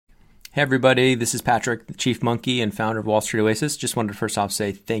Hey everybody, this is Patrick, the Chief Monkey and founder of Wall Street Oasis. Just wanted to first off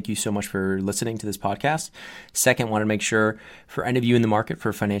say thank you so much for listening to this podcast. Second, want to make sure for any of you in the market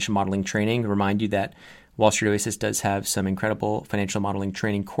for financial modeling training, remind you that Wall Street Oasis does have some incredible financial modeling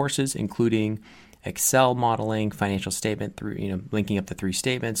training courses, including Excel modeling, financial statement through, linking up the three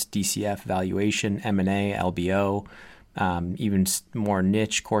statements, DCF, valuation, M&A, LBO, even more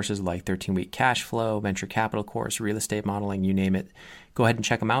niche courses like 13-week cash flow, venture capital course, real estate modeling, you name it. Go ahead and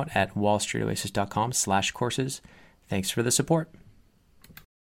check them out at wallstreetoasis.com/courses. Thanks for the support.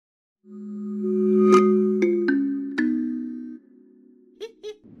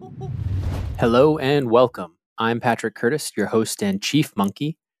 Hello and welcome. I'm Patrick Curtis, your host and Chief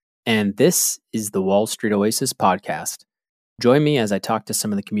Monkey, and this is the Wall Street Oasis podcast. Join me as I talk to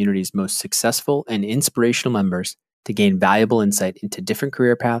some of the community's most successful and inspirational members to gain valuable insight into different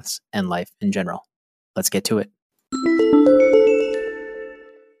career paths and life in general. Let's get to it.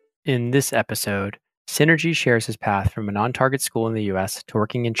 In this episode, Synergy shares his path from a non-target school in the US to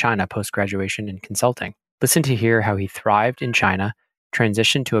working in China post-graduation in consulting. Listen to hear how he thrived in China,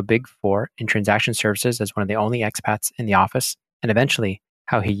 transitioned to a Big Four in transaction services as one of the only expats in the office, and eventually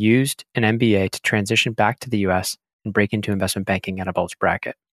how he used an MBA to transition back to the US and break into investment banking at a bulge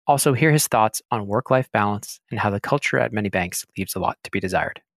bracket. Also, hear his thoughts on work-life balance and how the culture at many banks leaves a lot to be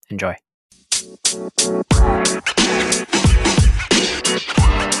desired. Enjoy.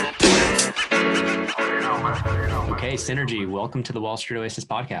 Okay, Synergy, welcome to the Wall Street Oasis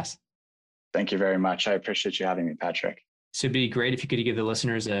podcast. Thank you very much. I appreciate you having me, Patrick. So it'd be great if you could give the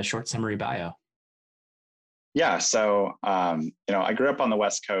listeners a short summary bio. Yeah, so I grew up on the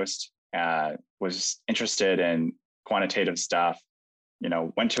West Coast, was interested in quantitative stuff,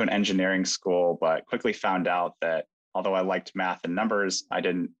 went to an engineering school, but quickly found out that although I liked math and numbers, I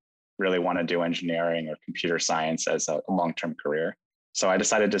didn't really want to do engineering or computer science as a long-term career. So I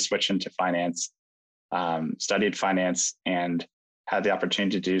decided to switch into finance, studied finance, and had the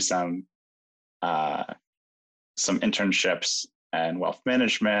opportunity to do some internships and wealth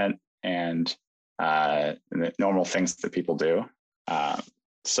management and the normal things that people do.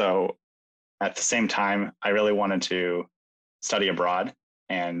 So at the same time, I really wanted to study abroad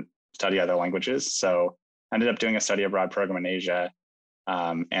and study other languages. So I ended up doing a study abroad program in Asia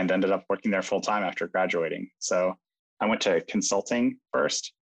and ended up working there full time after graduating. So I went to consulting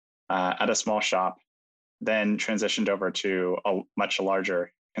first at a small shop, then transitioned over to a much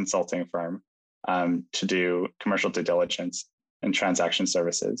larger consulting firm to do commercial due diligence and transaction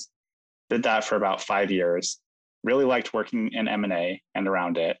services. Did that for about 5 years. Really liked working in M&A and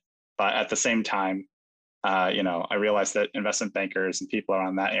around it. But at the same time, I realized that investment bankers and people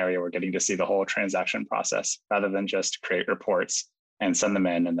around that area were getting to see the whole transaction process rather than just create reports and send them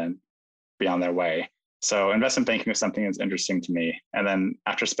in and then be on their way. So investment banking was something that's interesting to me. And then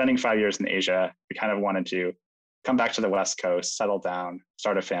after spending 5 years in Asia, we kind of wanted to come back to the West Coast, settle down,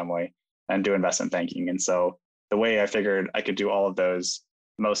 start a family, and do investment banking. And so the way I figured I could do all of those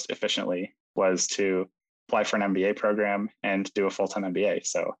most efficiently was to apply for an MBA program and do a full-time MBA.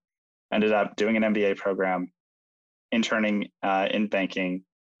 So ended up doing an MBA program, interning in banking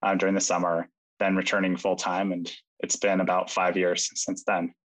during the summer, then returning full-time. And it's been about 5 years since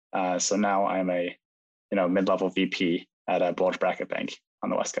then. So now I'm a mid-level VP at a bulge bracket bank on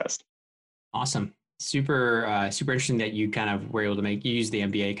the West Coast. Awesome. Super interesting that you kind of were able to use the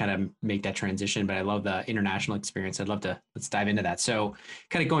MBA, kind of make that transition, but I love the international experience. Let's dive into that. So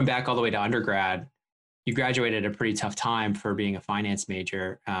kind of going back all the way to undergrad, you graduated at a pretty tough time for being a finance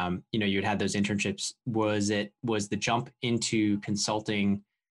major. You had those internships. Was the jump into consulting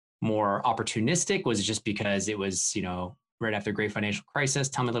more opportunistic? Was it just because it was, right after the great financial crisis?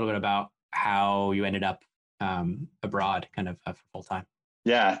 Tell me a little bit about how you ended up abroad kind of full time.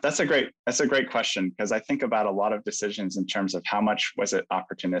 Yeah, that's a great question, because I think about a lot of decisions in terms of how much was it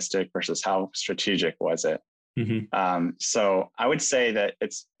opportunistic versus how strategic was it. Mm-hmm. So I would say that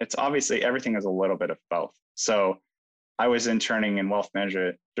it's obviously everything is a little bit of both. So I was interning in wealth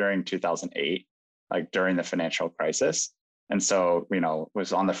management during 2008, like during the financial crisis. And so,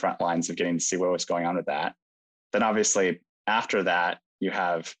 was on the front lines of getting to see what was going on with that. Then obviously after that, you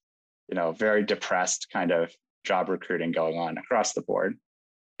have, very depressed kind of job recruiting going on across the board.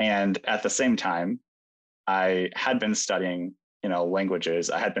 And at the same time, I had been studying, languages.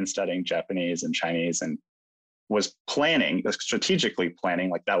 I had been studying Japanese and Chinese and was strategically planning,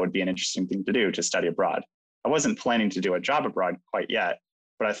 like that would be an interesting thing to do, to study abroad. I wasn't planning to do a job abroad quite yet,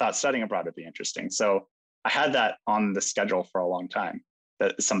 but I thought studying abroad would be interesting. So I had that on the schedule for a long time.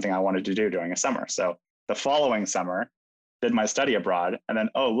 That's something I wanted to do during a summer. So the following summer, did my study abroad, and then,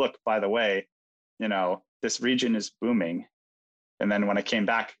 oh, look, by the way, this region is booming. And then when I came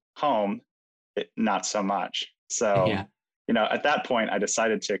back, home, not so much. So, Yeah. At that point, I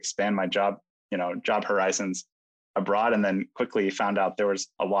decided to expand my job horizons abroad, and then quickly found out there was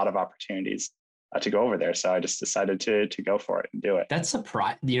a lot of opportunities to go over there. So I just decided to go for it and do it. That's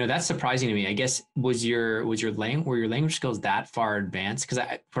that's surprising to me. I guess were your language skills that far advanced? Because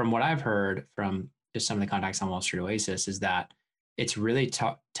from what I've heard from just some of the contacts on Wall Street Oasis is that it's really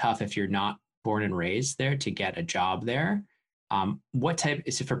tough if you're not born and raised there to get a job there. What type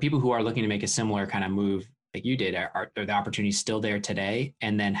is it for people who are looking to make a similar kind of move like you did? Are the opportunities still there today?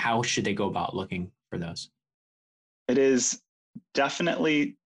 And then how should they go about looking for those? It is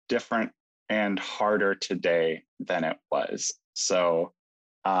definitely different and harder today than it was. So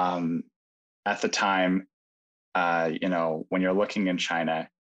at the time, when you're looking in China,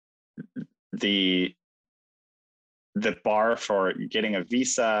 the bar for getting a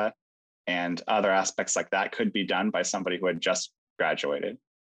visa and other aspects like that could be done by somebody who had just graduated.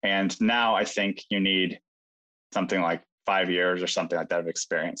 And now I think you need something like 5 years or something like that of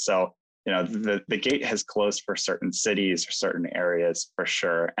experience. So, the gate has closed for certain cities or certain areas for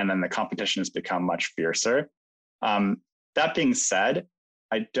sure. And then the competition has become much fiercer. That being said,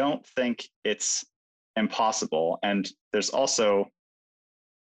 I don't think it's impossible. And there's also,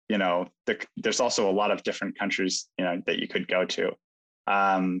 there's also a lot of different countries, that you could go to.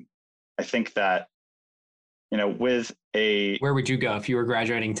 I think that, Where would you go if you were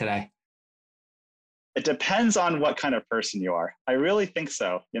graduating today? It depends on what kind of person you are. I really think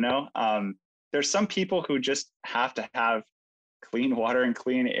so. There's some people who just have to have clean water and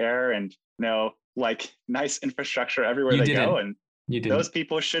clean air and, like nice infrastructure everywhere they go. And those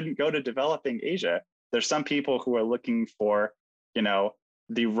people shouldn't go to developing Asia. There's some people who are looking for,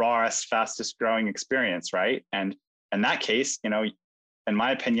 the rawest, fastest growing experience, right? And in that case, in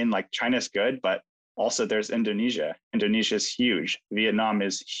my opinion, like China's good, but also there's Indonesia. Indonesia is huge. Vietnam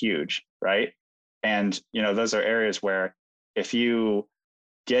is huge, right? And, those are areas where if you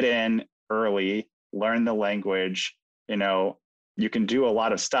get in early, learn the language, you can do a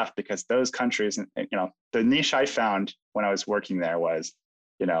lot of stuff because those countries, the niche I found when I was working there was,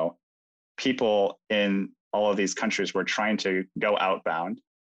 people in all of these countries were trying to go outbound.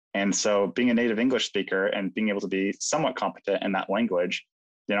 And so being a native English speaker and being able to be somewhat competent in that language,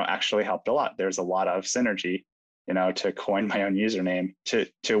 actually helped a lot. There's a lot of synergy, to coin my own username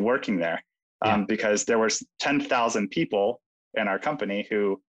to working there. Because there was 10,000 people in our company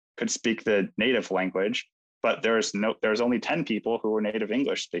who could speak the native language, but there's only 10 people who were native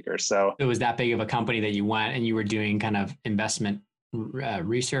English speakers. So it was that big of a company that you went and you were doing kind of investment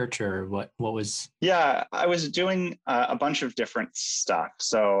research, or what was? Yeah, I was doing a bunch of different stuff.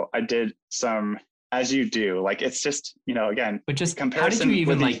 So I did some, as you do, like it's just, again, but just comparison.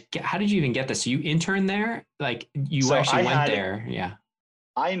 How did you even get this? You interned there? Like you actually went there? Yeah.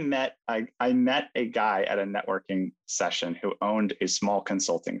 I met a guy at a networking session who owned a small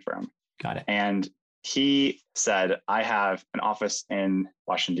consulting firm. Got it. And he said, I have an office in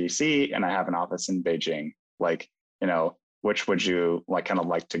Washington, D.C., and I have an office in Beijing. Like, which would you like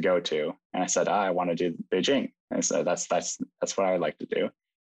to go to? And I said, I want to do Beijing. And I said, that's what I would like to do.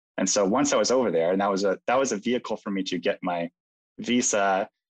 And so once I was over there, and that was a vehicle for me to get my visa,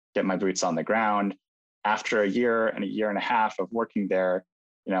 get my boots on the ground. After a year and a half of working there,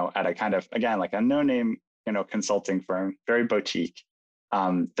 at a kind of, again, like a no-name, consulting firm, very boutique.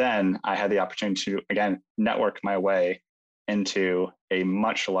 Then I had the opportunity to, again, network my way into a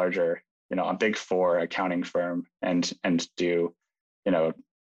much larger, a Big Four accounting firm and do,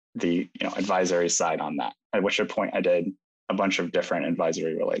 the, advisory side on that, at which point I did a bunch of different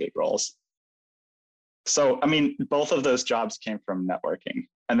advisory related roles. So, I mean, both of those jobs came from networking.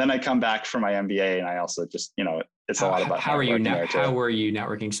 And then I come back from my MBA and I also just, it's a lot about how were you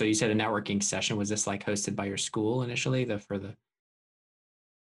networking? So you said a networking session. Was this like hosted by your school initially?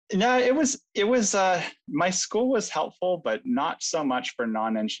 No, it was my school was helpful, but not so much for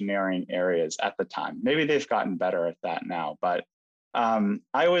non-engineering areas at the time. Maybe they've gotten better at that now, but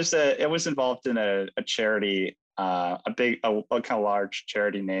I was involved in a charity, a kind of large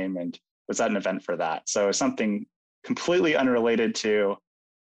charity name, and was at an event for that. So something completely unrelated to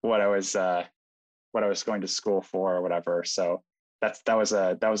what I was going to school for or whatever. So that was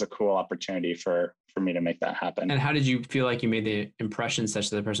a cool opportunity for me to make that happen. And how did you feel like you made the impression such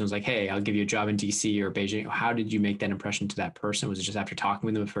that the person was like, hey, I'll give you a job in DC or Beijing? How did you make that impression to that person? Was it just after talking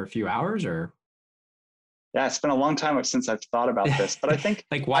with them for a few hours, or? Yeah, it's been a long time since I've thought about this, but I think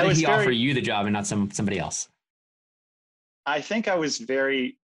like, why did he offer you the job and not somebody else? I think I was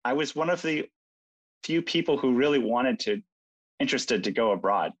one of the few people who really interested to go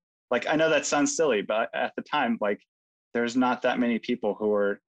abroad. Like, I know that sounds silly, but at the time, like, there's not that many people who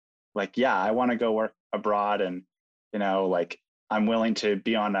were like, yeah, I want to go work abroad, and, like, I'm willing to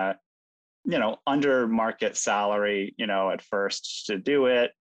be on a, under market salary, at first to do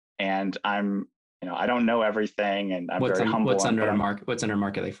it. And I don't know everything, and I'm very humble. What's under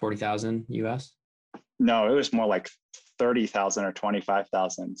market, like 40,000 US? No, it was more like 30,000 or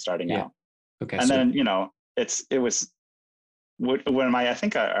 25,000 starting out. Okay. And then, it was when I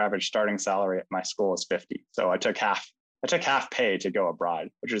think our average starting salary at my school was 50. So I took half pay to go abroad,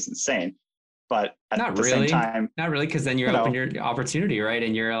 which is insane. But at the same time, not really, because then you're open your opportunity, right?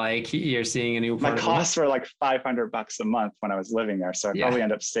 And you're like, you're seeing a new part. My costs were like $500 a month when I was living there. So I probably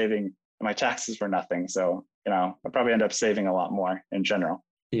end up saving, my taxes were nothing. So, I probably end up saving a lot more in general.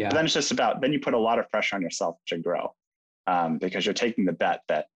 Yeah. But then it's just then you put a lot of pressure on yourself to grow, because you're taking the bet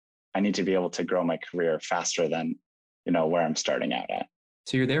that I need to be able to grow my career faster than, where I'm starting out at.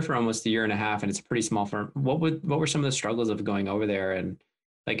 So you're there for almost a year and a half, and it's a pretty small firm. What were some of the struggles of going over there? And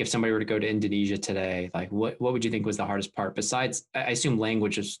like, if somebody were to go to Indonesia today, like what would you think was the hardest part? Besides, I assume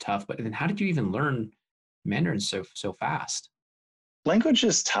language is tough, but then how did you even learn Mandarin so fast? Language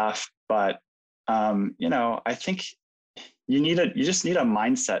is tough, but I think you just need a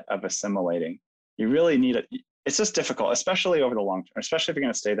mindset of assimilating. You really need it. It's just difficult, especially over the long term, especially if you're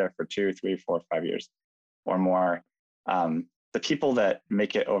going to stay there for 2, 3, 4, 5 years or more. The people that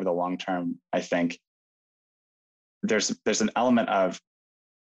make it over the long term, I think there's an element of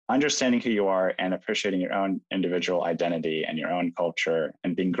understanding who you are and appreciating your own individual identity and your own culture,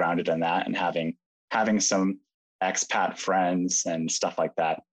 and being grounded in that, and having some expat friends and stuff like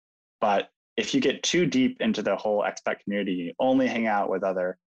that. But if you get too deep into the whole expat community, you only hang out with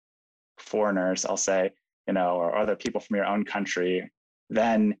other foreigners, I'll say, or other people from your own country,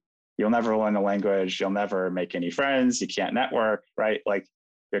 then you'll never learn the language. You'll never make any friends. You can't network, right? Like,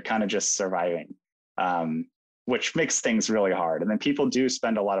 you're kind of just surviving, which makes things really hard. And then people do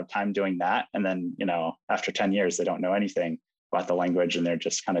spend a lot of time doing that. And then, after 10 years, they don't know anything about the language, and they're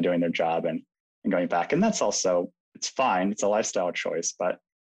just kind of doing their job and going back. And that's also, it's fine. It's a lifestyle choice. But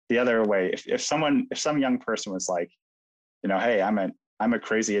the other way, if some young person was like, hey, I'm a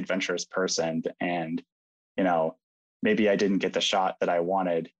crazy adventurous person, and, maybe I didn't get the shot that I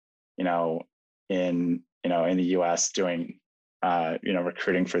wanted, in the US doing,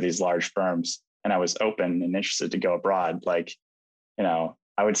 recruiting for these large firms, and I was open and interested to go abroad, like,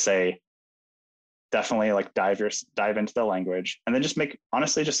 I would say definitely like dive into the language, and then just make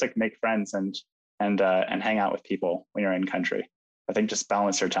friends and hang out with people when you're in country. I think just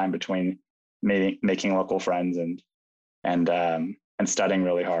balance your time between making local friends and studying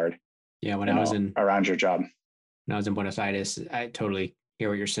really hard. Yeah, when I was around your job. When I was in Buenos Aires, I totally hear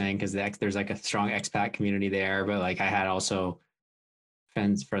what you're saying, because there's like a strong expat community there. But like, I had also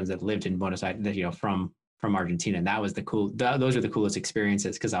friends that lived in Buenos Aires, that, from Argentina, and that was those are the coolest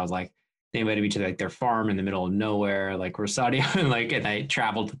experiences, because I was like, they invited me to like their farm in the middle of nowhere, like Rosario, and I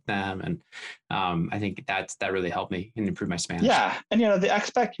traveled with them, and I think that really helped me and improve my Spanish. Yeah, and the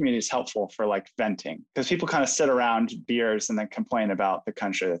expat community is helpful for like venting, because people kind of sit around beers and then complain about the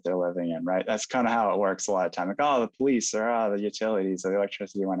country that they're living in, right? That's kind of how it works a lot of time. Like, oh, the police, or the utilities, or the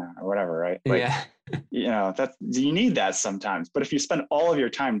electricity went out, or whatever, right? Like, yeah. that you need that sometimes. But if you spend all of your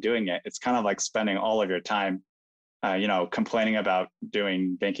time doing it, it's kind of like spending all of your time complaining about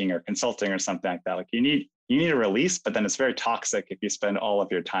doing banking or consulting or something like that. Like, you need a release, but then it's very toxic if you spend all of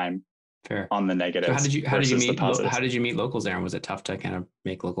your time on the negatives. So how did you meet locals there? And was it tough to kind of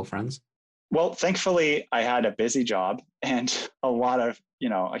make local friends? Well, thankfully I had a busy job and a lot of,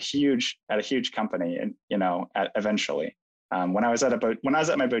 a huge company, and, eventually, when I was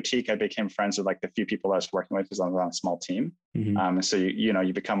at my boutique, I became friends with like the few people I was working with, because I was on a small team. Mm-hmm. So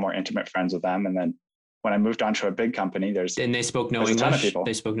you become more intimate friends with them. And then when I moved on to a big company, and they spoke no English. A ton of people.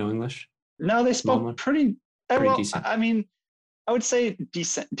 They spoke no English. No, they spoke pretty decent. I mean, I would say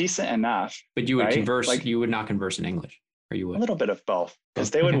decent enough. But you would converse. Like, you would not converse in English, or you would? A little bit of both, because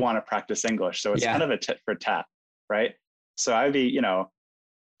they would want to practice English. So it's kind of a tit for tat, right? So I'd be,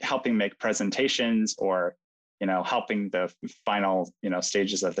 helping make presentations, or, helping the final,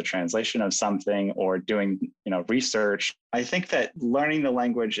 stages of the translation of something, or doing, research. I think that learning the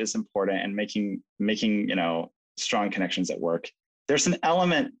language is important, and making, strong connections at work. There's an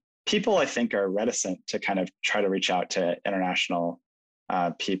element, people I think are reticent to kind of try to reach out to international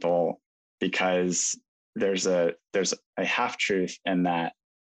people, because there's a half truth in that,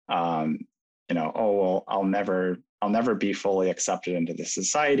 oh, well, I'll never be fully accepted into the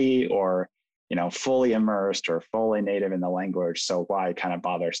society, or, fully immersed or fully native in the language. So why kind of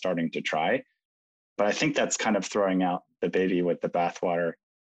bother starting to try? But I think that's kind of throwing out the baby with the bathwater,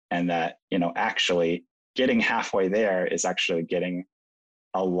 and that, actually getting halfway there is actually getting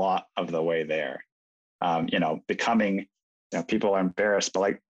a lot of the way there. Becoming, people are embarrassed, but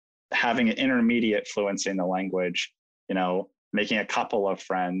like having an intermediate fluency in the language, making a couple of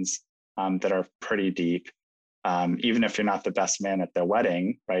friends that are pretty deep, even if you're not the best man at their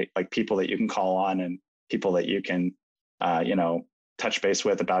wedding, right? Like people that you can call on and people that you can, touch base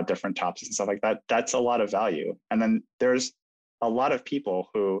with about different topics and stuff like that. That's a lot of value. And then there's a lot of people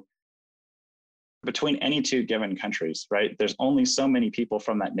who, between any two given countries, right? There's only so many people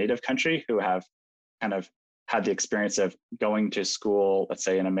from that native country who have kind of had the experience of going to school, let's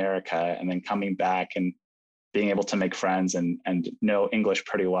say in America, and then coming back and being able to make friends and know English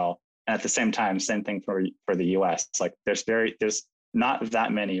pretty well. And at the same time, same thing for the US. It's like there's not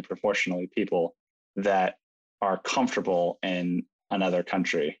that many proportionally people that are comfortable in another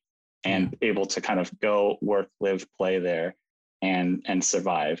country and able to kind of go work, live, play there and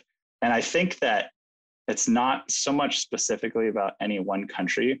survive. And I think that it's not so much specifically about any one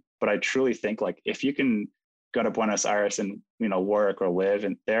country, but I truly think like if you can go to Buenos Aires and work or live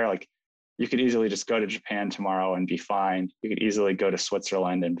and there, like you could easily just go to Japan tomorrow and be fine. You could easily go to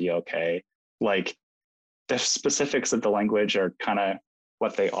Switzerland and be okay. Like the specifics of the language are kind of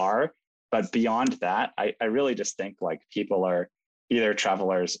what they are, but beyond that, I really just think like people are either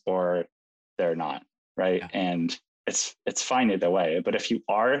travelers or they're not, right? Yeah. And it's fine either way. But if you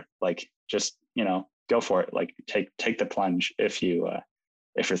are, like, just go for it. Like take the plunge if you're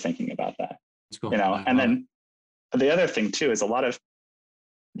thinking about that. Cool. And then the other thing too is a lot of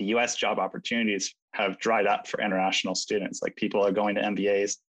the U.S. job opportunities have dried up for international students. Like people are going to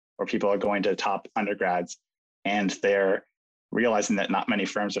MBAs or people are going to top undergrads, and they're realizing that not many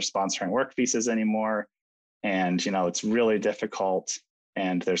firms are sponsoring work visas anymore. And it's really difficult.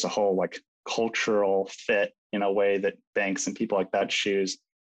 And there's a whole like cultural fit in a way that banks and people like that choose,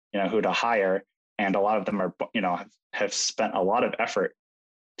 who to hire. And a lot of them are, have spent a lot of effort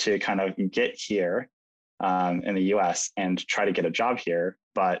to kind of get here in the US and try to get a job here.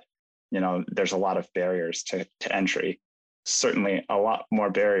 But, there's a lot of barriers to entry, certainly a lot more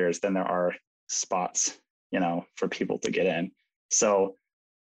barriers than there are spots, for people to get in. So,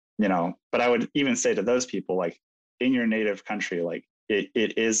 but I would even say to those people, like in your native country, like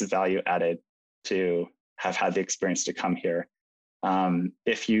it is value added to have had the experience to come here.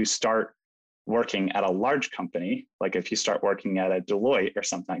 If you start working at a large company, like if you start working at a Deloitte or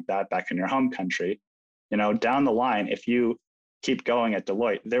something like that back in your home country, down the line, if you keep going at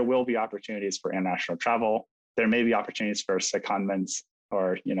Deloitte, there will be opportunities for international travel. There may be opportunities for secondments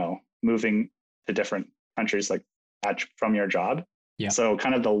or, moving to different countries like from your job. Yeah. So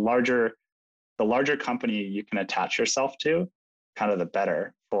kind of the larger company you can attach yourself to, kind of the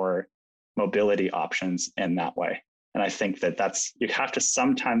better for mobility options in that way. And I think that you have to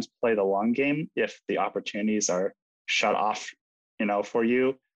sometimes play the long game if the opportunities are shut off, for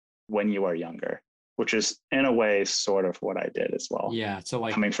you when you are younger, which is in a way sort of what I did as well. Yeah. So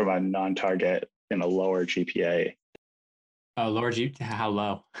like coming from a non-target in a lower GPA. Oh, lower how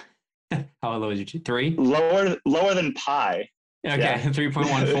low? How low is your GPA? 3? Lower than pi. Okay, yeah.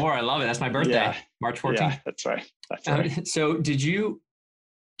 3.14. I love it. That's my birthday, yeah. March 14th. Yeah, that's right. That's right. So did you?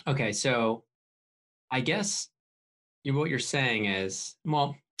 Okay, so I guess what you're saying is,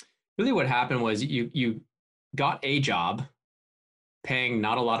 well, really what happened was you got a job paying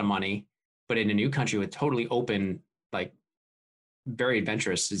not a lot of money, but in a new country with totally open, like very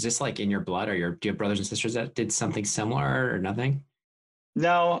adventurous. Is this like in your blood, or do you have brothers and sisters that did something similar or nothing?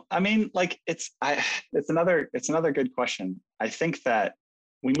 No, I mean, like it's another good question. I think that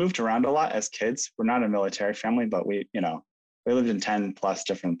we moved around a lot as kids. We're not a military family, but we lived in 10 plus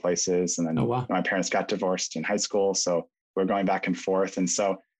different places. And then my parents got divorced in high school. So we're going back and forth. And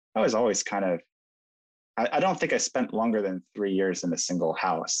so I was always kind of, I don't think I spent longer than 3 years in a single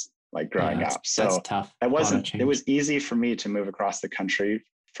house, like growing up. So that's tough. It was easy for me to move across the country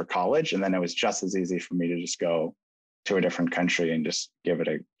for college. And then it was just as easy for me to just go to a different country and just give it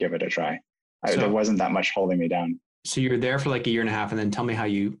a try. There wasn't that much holding me down. So you were there for like a year and a half, and then tell me how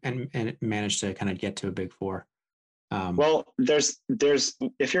you and managed to kind of get to a Big Four. Well, there's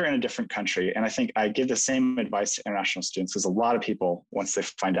if you're in a different country, and I think I give the same advice to international students, because a lot of people, once they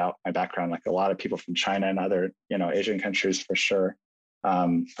find out my background, like a lot of people from China and other Asian countries for sure,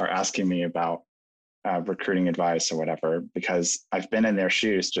 are asking me about recruiting advice or whatever, because I've been in their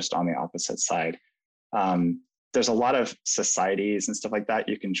shoes just on the opposite side. There's a lot of societies and stuff like that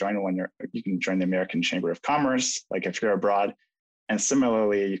you can join you can join the American Chamber of Commerce, like if you're abroad. And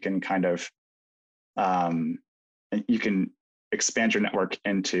similarly, you can kind of, you can expand your network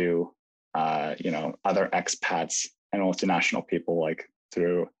into, other expats and multinational people, like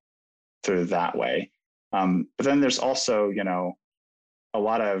through that way. But then there's also, a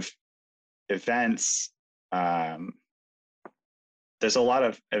lot of events. There's a lot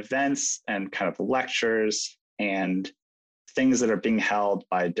of events and kind of lectures and things that are being held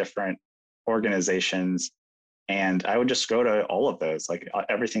by different organizations. And I would just go to all of those, like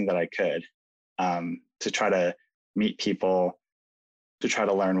everything that I could, to try to meet people, to try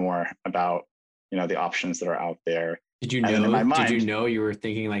to learn more about, the options that are out there. Did you know you were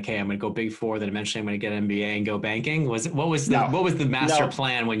thinking like, hey, I'm going to go Big Four, then eventually I'm going to get an MBA and go banking? What was the master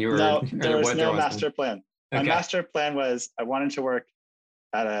plan when you were? No, there was no master plan. Okay. My master plan was I wanted to work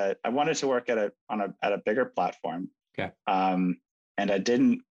at a bigger platform. Okay. And I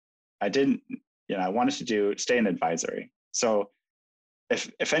didn't, I wanted to stay in advisory. So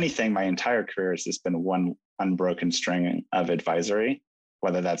if anything, my entire career has just been one unbroken string of advisory,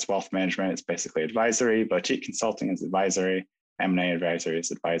 whether that's wealth management, it's basically advisory, boutique consulting is advisory, M&A advisory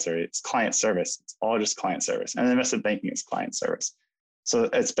is advisory, it's client service, it's all just client service. And investment banking is client service. So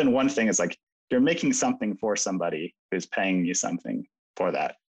it's been one thing is like, you're making something for somebody who's paying you something for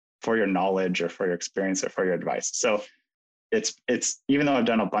that, for your knowledge or for your experience or for your advice. So it's even though I've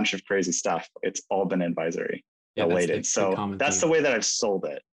done a bunch of crazy stuff, it's all been advisory related. So that's the way that I've sold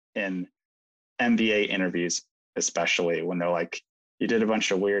it in MBA interviews, especially when they're like, you did a bunch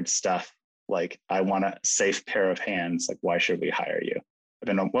of weird stuff. Like, I want a safe pair of hands. Like, why should we hire you? I've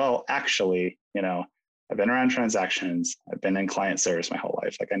been, well, actually, I've been around transactions. I've been in client service my whole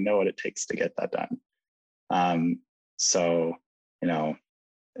life. Like, I know what it takes to get that done. So,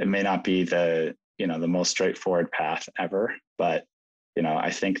 it may not be the most straightforward path ever, but, I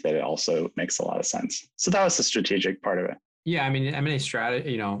think that it also makes a lot of sense. So that was the strategic part of it. Yeah, I mean, M&A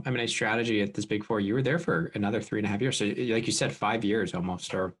strategy at this Big Four, you were there for another 3.5 years. So like you said, 5 years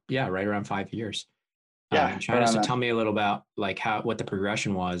almost, or right around 5 years. Yeah. China, so tell me a little about like what the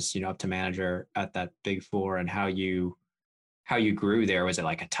progression was, up to manager at that Big Four and how you grew there. Was it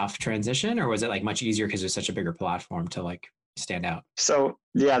like a tough transition or was it like much easier because it's such a bigger platform to like stand out? So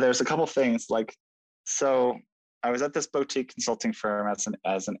yeah, there's a couple things so I was at this boutique consulting firm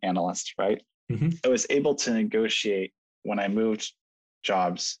as an analyst, right? Mm-hmm. I was able to negotiate when I moved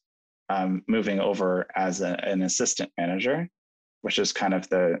jobs, moving over as an assistant manager, which is kind of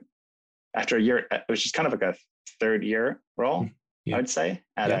after a year, it was just kind of like a third year role, I would say,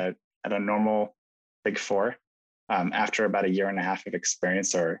 at a normal Big Four, after about a year and a half of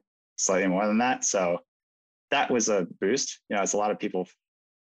experience or slightly more than that. So that was a boost. As a lot of people,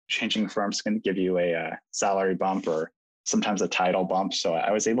 changing firms can give you a salary bump or sometimes a title bump. So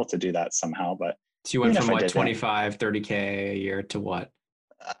I was able to do that somehow, but so you went from what, 25, 30K a year to what?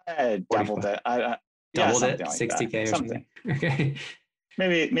 I doubled it. Doubled it? Like 60K or something? Okay.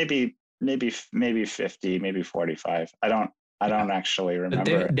 Maybe 50, maybe 45. I don't actually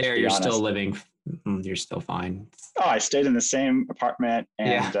remember. There you're still living. You're still fine. Oh, I stayed in the same apartment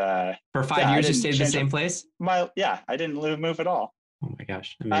and for 5 years you stayed in the same place? I didn't move at all. Oh my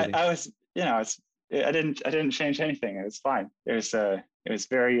gosh. Amazing. I was, I didn't change anything. It was fine. It was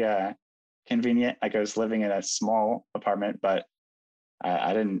very convenient. Like I was living in a small apartment, but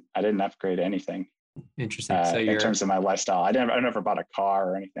I didn't upgrade anything. Interesting. So in terms of my lifestyle, I never bought a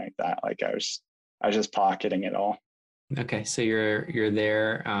car or anything like that. Like I was just pocketing it all. Okay. So you're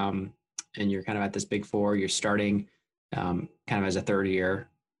there, and you're kind of at this Big Four, you're starting, kind of as a third year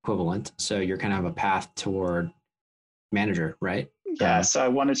equivalent. So you're kind of have a path toward manager, right? Yeah. So I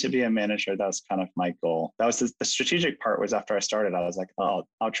wanted to be a manager. That was kind of my goal. That was the strategic part was after I started, I was like, oh,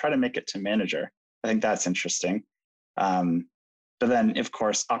 I'll try to make it to manager. I think that's interesting. But then of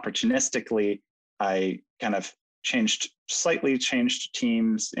course, opportunistically, I kind of slightly changed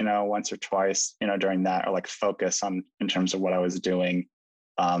teams, once or twice, during that, or like focus in terms of what I was doing,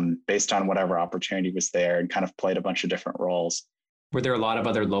 based on whatever opportunity was there, and kind of played a bunch of different roles. Were there a lot of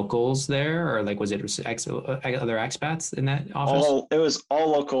other locals there, or like was it other expats in that office? It was all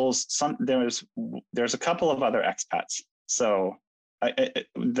locals. There's a couple of other expats. So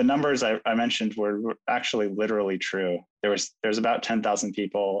the numbers I mentioned were actually literally true. There's about 10,000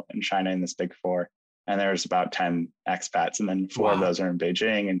 people in China in this Big Four, and there's about 10 expats, and then 4 of those are in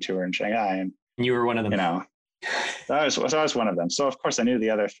Beijing and 2 are in Shanghai. And you were one of them. I was one of them. So of course I knew the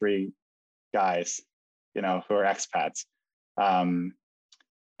other 3 guys, who are expats. And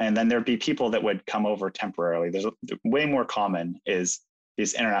then there'd be people that would come over temporarily. There's way more common is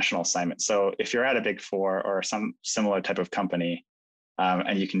these international assignments. So if you're at a Big Four or some similar type of company,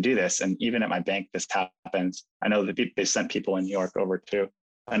 and you can do this, and even at my bank, this happens. I know that they sent people in New York over to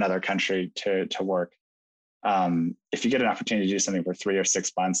another country to work. If you get an opportunity to do something for 3 or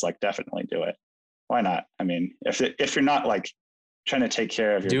 6 months, like definitely do it. Why not? I mean, if you're not like trying to take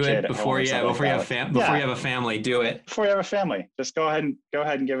care of your Do kid it at home before, or something before you like have that. before you have a family, do it. Before you have a family, just go ahead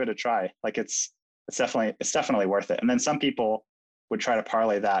and give it a try. Like it's definitely worth it. And then some people would try to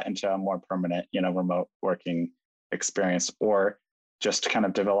parlay that into a more permanent, remote working experience, or just kind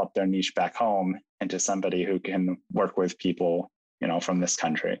of develop their niche back home into somebody who can work with people, from this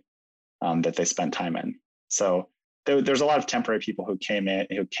country that they spent time in. So there's a lot of temporary people who came in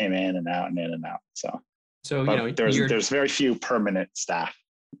and out and in and out. So, but there's very few permanent staff.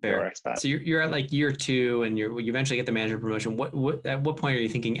 Fair. So you're at like year 2 and you eventually get the manager promotion. At what point are you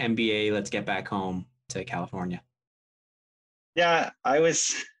thinking MBA, let's get back home to California? Yeah,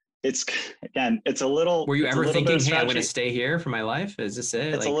 it's a little. Were you ever thinking, hey, I'm going to strategy. stay here for my life? Is this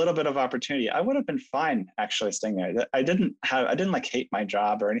it? It's a little bit of opportunity. I would have been fine actually staying there. I didn't like hate my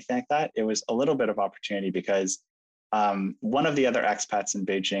job or anything like that. It was a little bit of opportunity because one of the other expats in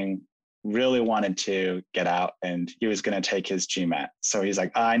Beijing really wanted to get out, and he was going to take his GMAT. So he's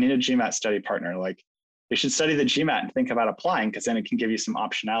like, I need a GMAT study partner. Like, you should study the GMAT and think about applying, because then it can give you some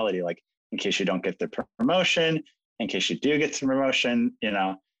optionality, like in case you don't get the promotion, in case you do get the promotion,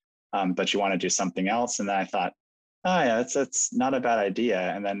 but you want to do something else. And then I thought, oh yeah, that's not a bad idea.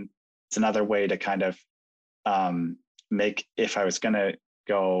 And then it's another way to kind of make, if I was going to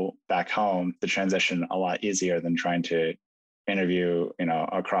go back home, the transition a lot easier than trying to interview,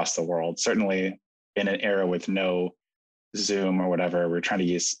 across the world. Certainly in an era with no Zoom or whatever, we're trying to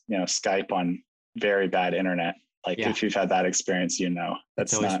use, Skype on very bad internet. Like if you've had that experience,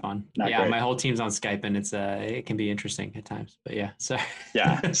 that's always fun. Not great. My whole team's on Skype and it can be interesting at times, but yeah. So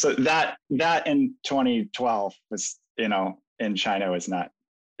yeah. So that in 2012 was, in China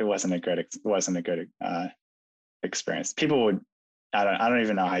it wasn't a good experience. People would, I don't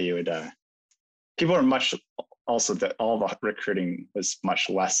even know how you would, people are much, also that all the recruiting was much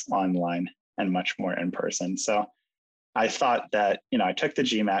less online and much more in person. So I thought that, I took the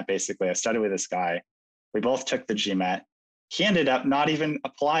GMAT, basically. I studied with this guy. We both took the GMAT. He ended up not even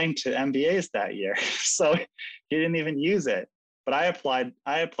applying to MBAs that year. So he didn't even use it. But I applied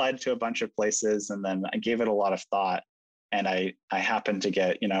to a bunch of places, and then I gave it a lot of thought. And I happened to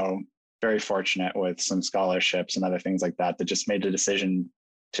get, very fortunate with some scholarships and other things like that just made the decision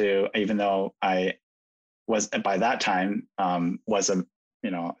to, even though I was by that time,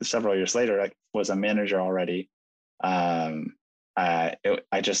 several years later, I was a manager already.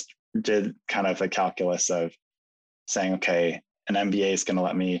 I just did kind of the calculus of saying, okay, an MBA is going to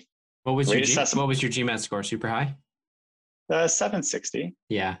let me. What was your GMAT score? Super high? 760.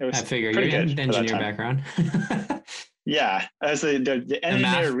 Yeah, I figured you had an engineer background. Yeah, as the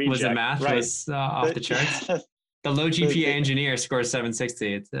engineer reject. Was the math right. was off the charts? The low GPA engineer scores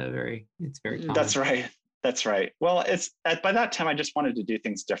 760. It's very common. That's right. Well, by that time I just wanted to do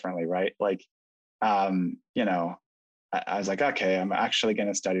things differently, right? Like, I was like, okay, I'm actually going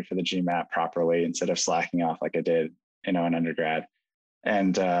to study for the GMAT properly instead of slacking off like I did, in undergrad.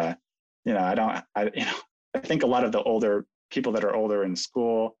 And I think a lot of the older people that are older in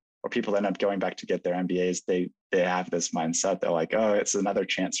school, or people that end up going back to get their MBAs, they have this mindset. They're like, oh, it's another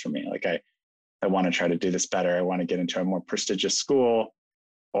chance for me. Like I want to try to do this better. I want to get into a more prestigious school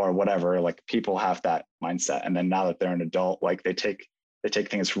or whatever. Like, people have that mindset. And then now that they're an adult, like they take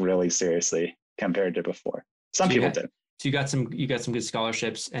things really seriously compared to before. Some people did. So you got some good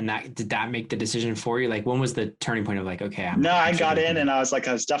scholarships, and did that make the decision for you? Like, when was the turning point of like, okay, I got in and I was like,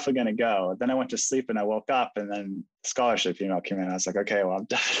 I was definitely going to go. Then I went to sleep and I woke up, and then the scholarship email came in. I was like, okay, well,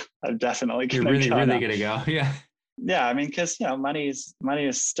 I'm definitely going to go. You're really going to go. Yeah. Yeah. I mean, because, money is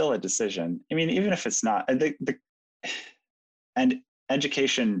still a decision. I mean, even if it's not, and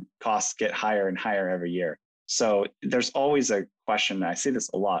education costs get higher and higher every year. So there's always a question. I see this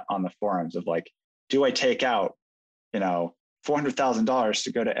a lot on the forums of like, do I take out, $400,000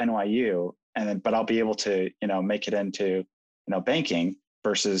 to go to NYU, but I'll be able to, make it into, banking,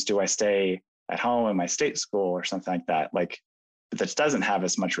 versus do I stay at home in my state school or something like that? Like, that doesn't have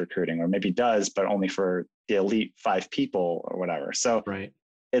as much recruiting, or maybe does, but only for the elite 5 people or whatever. So right.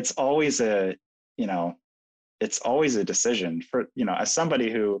 It's always a decision for, as somebody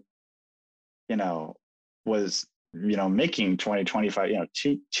who, was, making 20, 25,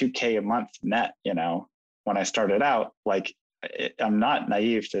 2K a month net, when I started out, like, I'm not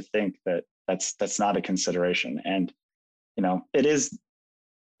naive to think that that's not a consideration. And, it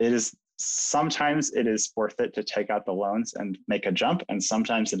is sometimes it is worth it to take out the loans and make a jump. And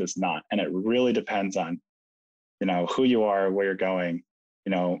sometimes it is not. And it really depends on, who you are, where you're going,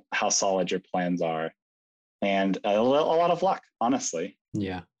 how solid your plans are, and a lot of luck, honestly.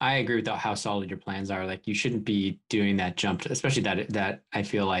 Yeah, I agree with how solid your plans are. Like, you shouldn't be doing that jump, especially that I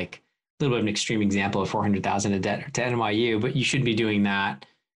feel like little bit of an extreme example of 400,000 of debt to NYU, but you should be doing that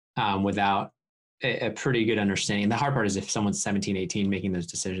without a pretty good understanding. The hard part is if someone's 17, 18 making those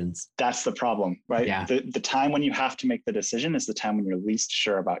decisions. That's the problem, right? Yeah. The time when you have to make the decision is the time when you're least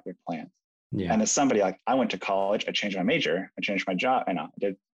sure about your plan. Yeah. And as somebody like, I went to college, I changed my major, I changed my job, and I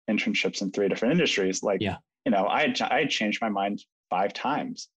did internships in 3 different industries. Like, yeah. I had changed my mind 5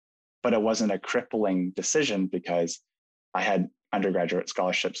 times, but it wasn't a crippling decision because I had undergraduate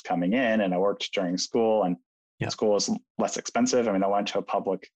scholarships coming in and I worked during school, and school was less expensive. I mean, I went to a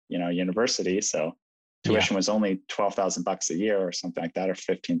public, university. So tuition was only $12,000 a year or something like that, or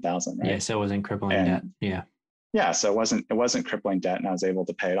 15,000. Right? Yeah. So it wasn't crippling debt. Yeah. Yeah. So it wasn't crippling debt, and I was able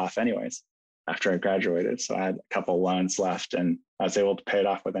to pay it off anyways after I graduated. So I had a couple of loans left, and I was able to pay it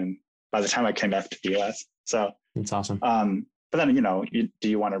off by the time I came back to the US. So that's awesome. But then, do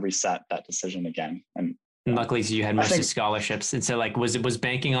you want to reset that decision again? And luckily, so you had mostly scholarships. And so like, was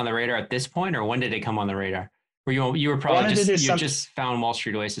banking on the radar at this point, or when did it come on the radar? Or you were probably just found Wall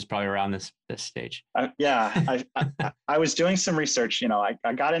Street Oasis probably around this stage. I was doing some research. I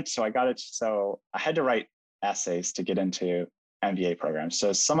had to write essays to get into MBA programs.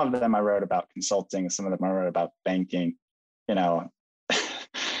 So some of them I wrote about consulting, some of them I wrote about banking, because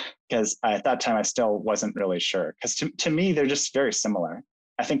at that time I still wasn't really sure. Because to me, they're just very similar.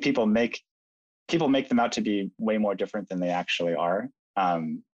 I think people make them out to be way more different than they actually are,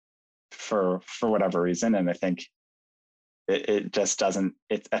 for whatever reason. And I think it just doesn't.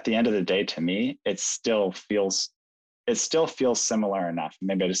 It's at the end of the day, to me, it still feels similar enough.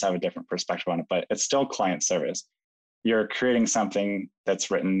 Maybe I just have a different perspective on it, but it's still client service. You're creating something that's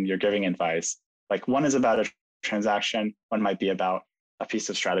written. You're giving advice. Like, one is about a transaction, one might be about a piece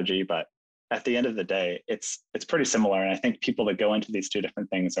of strategy, but at the end of the day, it's pretty similar. And I think people that go into these 2 different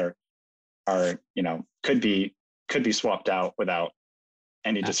things are could be swapped out without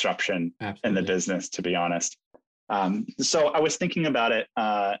any disruption in the business, to be honest. So I was thinking about it.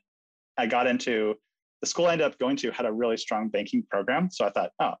 I got into the school I ended up going to had a really strong banking program. So I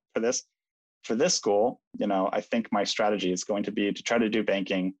thought, for this school, I think my strategy is going to be to try to do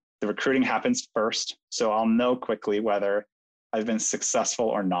banking. The recruiting happens first. So I'll know quickly whether I've been successful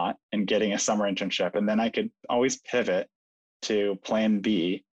or not in getting a summer internship. And then I could always pivot to plan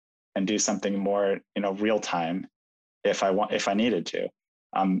B and do something more, real time if I needed to.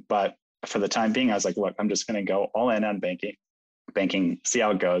 But for the time being, I was like, look, I'm just going to go all in on banking, see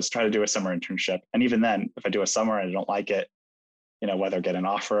how it goes, try to do a summer internship. And even then, if I do a summer and I don't like it, whether I get an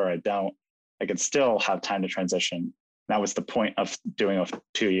offer or I don't, I could still have time to transition. That was the point of doing a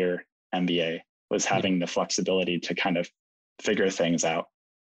 2-year MBA, was having the flexibility to kind of figure things out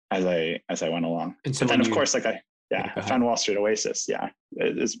as I went along. And so, but then of course, I found Wall Street Oasis. Yeah,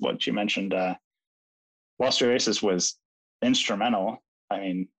 it is what you mentioned. Wall Street Oasis was instrumental. I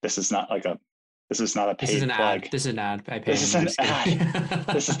mean, this is not a paid plug. This is an ad. This is an ad.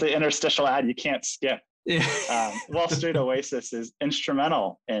 This is the interstitial ad you can't skip. Wall Street Oasis is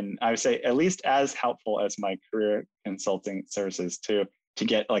instrumental, and I would say at least as helpful as my career consulting services to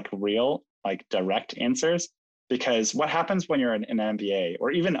get like real, like direct answers. Because what happens when you're in an MBA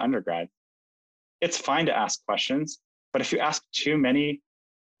or even undergrad, it's fine to ask questions, but if you ask too many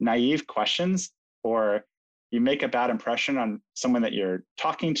naive questions, or you make a bad impression on someone that you're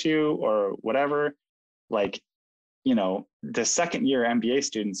talking to or whatever, like, the second year MBA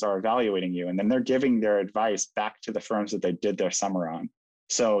students are evaluating you, and then they're giving their advice back to the firms that they did their summer on.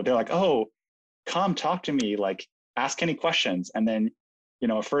 So they're like, oh, come talk to me, like ask any questions. And then,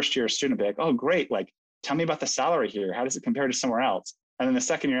 a first year student will be like, oh, great. Like, tell me about the salary here. How does it compare to somewhere else? And then the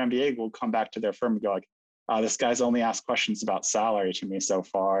second year MBA will come back to their firm and go like, oh, this guy's only asked questions about salary to me so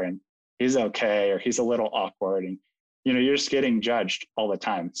far, and he's okay, or he's a little awkward. And, you're just getting judged all the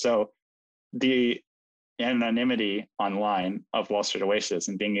time. So the anonymity online of Wall Street Oasis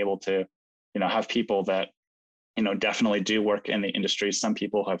and being able to, have people that, definitely do work in the industry. Some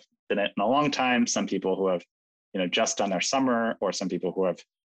people have been in it a long time, some people who have, just done their summer, or some people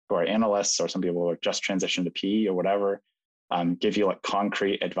who are analysts, or some people who have just transitioned to PE or whatever, give you like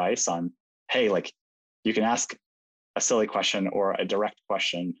concrete advice on, hey, like you can ask a silly question or a direct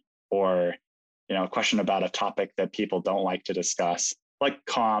question, or, a question about a topic that people don't like to discuss, like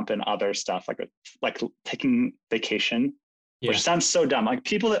comp and other stuff, like taking vacation, which sounds so dumb. Like,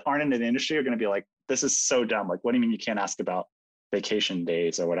 people that aren't in the industry are going to be like, this is so dumb. Like, what do you mean you can't ask about vacation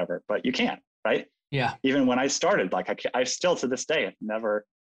days or whatever? But you can, right? Yeah. Even when I started, like I still to this day have never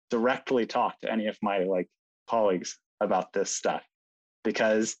directly talked to any of my like colleagues about this stuff,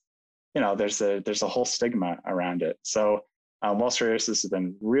 because there's a whole stigma around it. So Wall Street Oasis has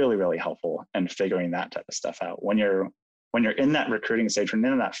been really, really helpful in figuring that type of stuff out. When you're when you're in that recruiting stage, when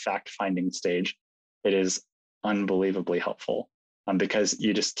you're in that fact finding stage, it is unbelievably helpful, because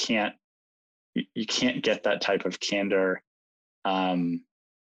you just can't get that type of candor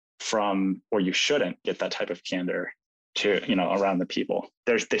from, or you shouldn't get that type of candor to, around the people.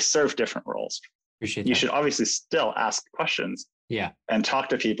 They serve different roles. Appreciate you that. should obviously still ask questions, and talk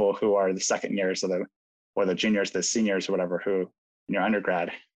to people who are the second years or the juniors, the seniors, or whatever, who in your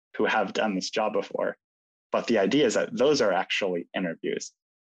undergrad, who have done this job before. But the idea is that those are actually interviews.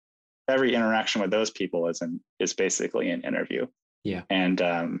 Every interaction with those people is basically an interview. Yeah. And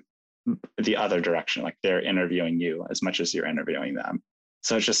the other direction, like they're interviewing you as much as you're interviewing them.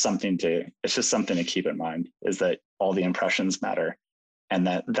 So it's just something to keep in mind, is that all the impressions matter, and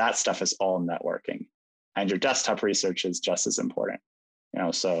that stuff is all networking, and your desktop research is just as important.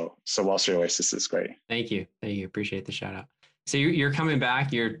 So Wall Street Oasis is great. Thank you. Appreciate the shout out. So you're coming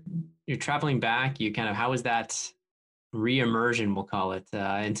back, you're traveling back. How was that re-immersion, we'll call it,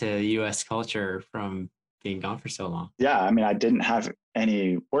 into U.S. culture from being gone for so long? Yeah, I mean, I didn't have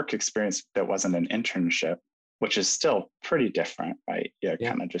any work experience that wasn't an internship, which is still pretty different, right? Yeah.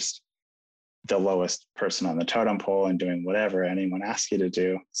 Kind of just the lowest person on the totem pole and doing whatever anyone asks you to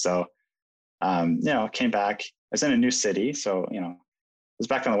do. So, came back. I was in a new city, so I was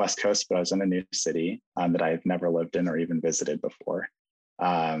back on the West Coast, but I was in a new city that I had never lived in or even visited before.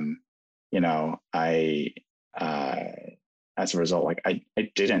 As a result, like I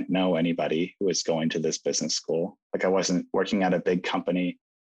didn't know anybody who was going to this business school. Like I wasn't working at a big company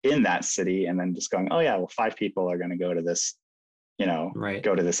in that city and then just going, oh yeah, well, 5 people are going to go to this, go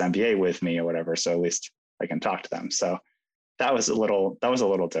to this MBA with me or whatever. So at least I can talk to them. So that was a little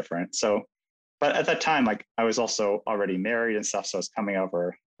different. So, but at that time, like I was also already married and stuff. So I was coming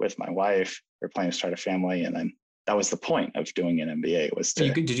over with my wife. We were planning to start a family. And then that was the point of doing an MBA, was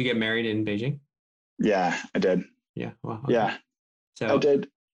to. Did you get married in Beijing? Yeah, I did. Yeah. Wow. Okay. Yeah. So I did.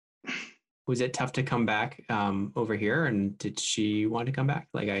 Was it tough to come back over here? And did she want to come back?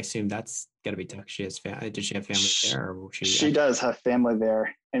 Like, I assume that's got to be tough. Did she have family there? Or she does have family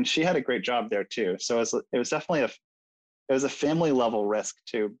there, and she had a great job there too. So it was definitely a family level risk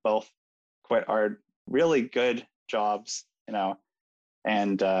to both quit our really good jobs, and not,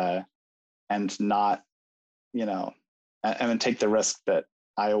 and then take the risk that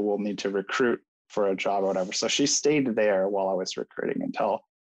I will need to recruit for a job or whatever. So she stayed there while I was recruiting until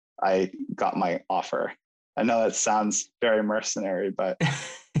I got my offer. I know that sounds very mercenary, but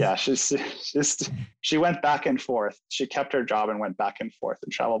yeah, she went back and forth. She kept her job and went back and forth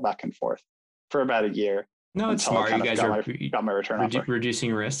and traveled back and forth for about a year. No, it's smart. You guys got my return offer.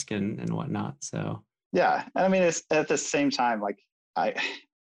 Reducing risk and whatnot. So yeah, and I mean, it's at the same time, like I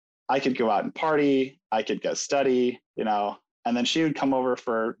could go out and party, I could go study, and then she would come over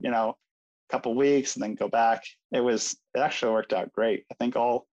for a couple weeks and then go back. It actually worked out great. I think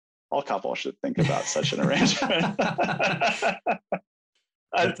all couples should think about such an arrangement.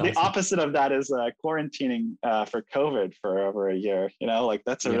 The opposite of that is quarantining for COVID for over a year. Like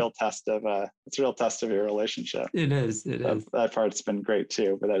that's a real test of your relationship. It is. That part's been great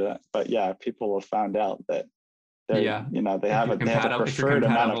too. But yeah, people have found out that they have a preferred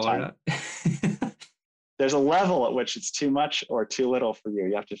amount of time. There's a level at which it's too much or too little for you.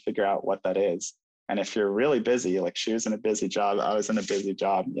 You have to figure out what that is. And if you're really busy, like she was in a busy job, I was in a busy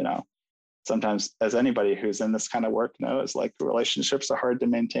job, sometimes, as anybody who's in this kind of work knows, like relationships are hard to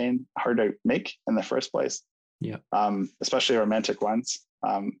maintain, hard to make in the first place. Yeah. Especially romantic ones,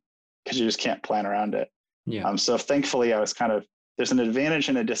 because you just can't plan around it. Yeah. So thankfully I was there's an advantage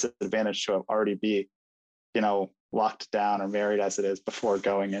and a disadvantage to already be, locked down or married as it is before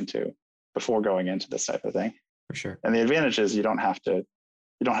going into this type of thing. For sure. And the advantage is you don't have to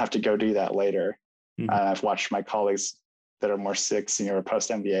go do that later. Mm-hmm. I've watched my colleagues that are more senior or post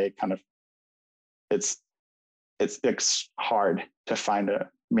MBA it's hard to find a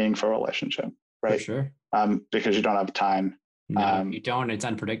meaningful relationship, right? For sure. Because you don't have time. No, you don't. It's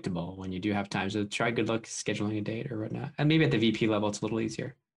unpredictable when you do have time. So try good luck scheduling a date or whatnot. And maybe at the VP level, it's a little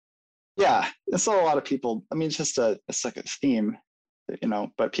easier. Yeah. It's a lot of people. I mean, it's like a theme,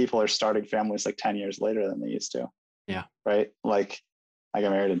 but people are starting families like 10 years later than they used to. Yeah. Right. Like I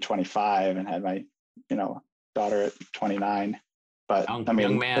got married at 25 and had my, daughter at 29. But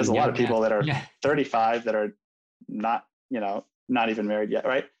there's a lot of people that are 35 that are not, not even married yet,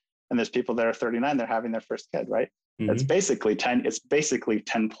 right? And there's people that are 39, they're having their first kid, right? Mm-hmm. It's basically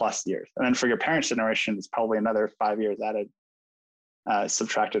 10 plus years. And then for your parents' generation, it's probably another 5 years added,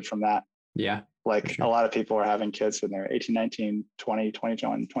 subtracted from that. Yeah. Like a lot of people are having kids when they're 18, 19, 20,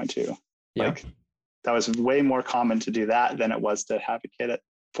 21, 22. Yeah. Like that was way more common to do that than it was to have a kid at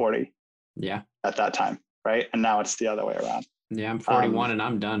 40. Yeah. At that time. right? And now it's the other way around. Yeah, I'm 41 and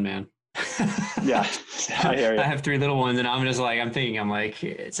I'm done, man. Yeah, I hear you. I have 3 little ones, and I'm just like, I'm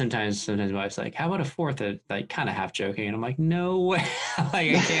like, sometimes my wife's like, how about a fourth? Like, kind of half joking, and I'm like, no way,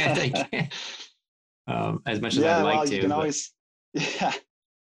 like I can't. As much as I'd Yeah, like well, you to, can but always,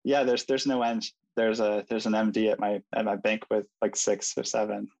 yeah. There's no end. There's an MD at my bank with like 6 or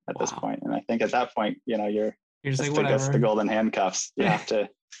 7 at this wow, point, and I think at that point, you're just like, that's the whatever. golden handcuffs. You have to.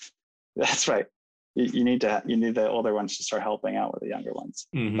 That's right. You need the older ones to start helping out with the younger ones.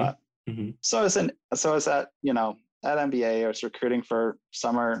 Mm-hmm. But Mm-hmm. so I was at at MBA. I was recruiting for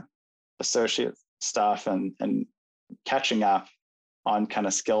summer associate stuff and catching up on kind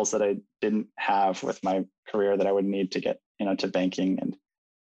of skills that I didn't have with my career that I would need to get to banking, and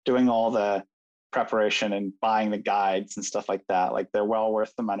doing all the preparation and buying the guides and stuff like that. Like, they're well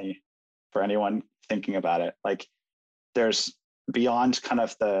worth the money for anyone thinking about it. Like, there's beyond kind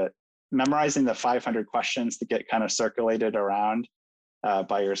of the memorizing the 500 questions that get kind of circulated around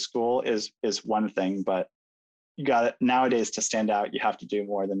by your school is one thing, but you got it nowadays. To stand out, you have to do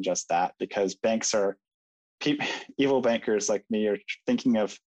more than just that, because banks are evil bankers like me are thinking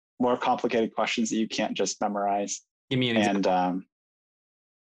of more complicated questions that you can't just memorize. Give me an example. And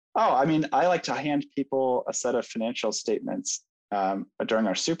I mean, I like to hand people a set of financial statements during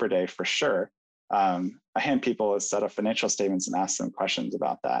our super day for sure. I hand people a set of financial statements and ask them questions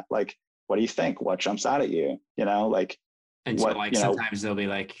about that. Like, what do you think? What jumps out at you? Like, And so, what, like, sometimes there'll be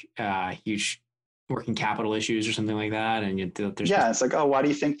like huge working capital issues or something like that, and there's yeah, it's like, oh, why do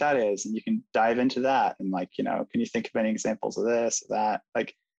you think that is? And you can dive into that, and like, can you think of any examples of this, or that?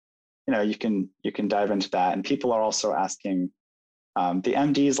 Like, you can dive into that. And people are also asking, the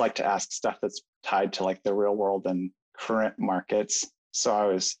MDs like to ask stuff that's tied to like the real world and current markets.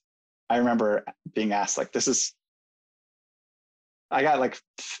 So I remember being asked, like, I got like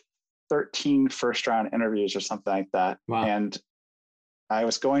 13 first round interviews or something like that. wow. And I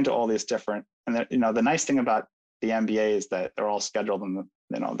was going to all these different, and the nice thing about the MBA is that they're all scheduled in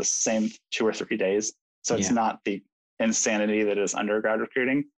the same 2 or 3 days. So it's not the insanity that is undergrad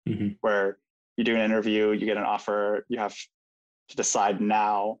recruiting, where you do an interview, you get an offer, you have to decide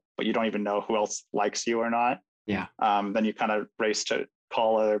now, but you don't even know who else likes you or not. Yeah. Then you kind of race to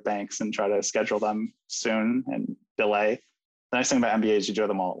call other banks and try to schedule them soon and delay. The nice thing about MBA is you do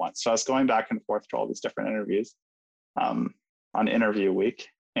them all at once. So I was going back and forth to all these different interviews on interview week,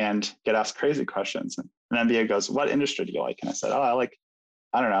 and get asked crazy questions. And an MBA goes, "What industry do you like?" And I said, "Oh, I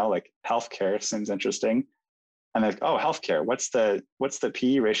don't know, like healthcare seems interesting." And they're like, "Oh, healthcare. What's the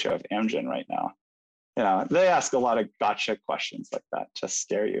PE ratio of Amgen right now?" They ask a lot of gotcha questions like that to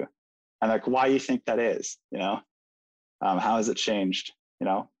scare you. And like, why do you think that is? How has it changed?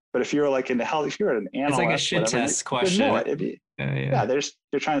 But if you were like into health, if you were an analyst, it's like a shit test question. Know it.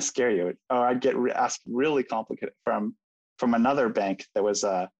 They're trying to scare you. Or I'd get asked really complicated from another bank that was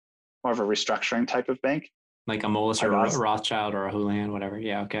more of a restructuring type of bank, like a Moelis or a Rothschild or a Houlihan, whatever.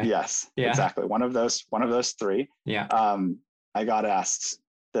 Yeah. Okay. Yes. Yeah. Exactly. One of those 3. Yeah. I got asked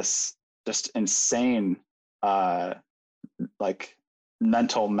this just insane, like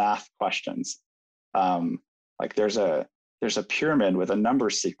mental math questions. Like there's a pyramid with a number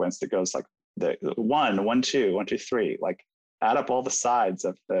sequence that goes like the 1, 1, 2, 1, 2, 3. Like add up all the sides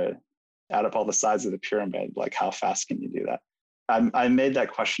of the pyramid. Like, how fast can you do that? I made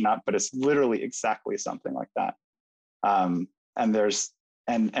that question up, but it's literally exactly something like that. And there's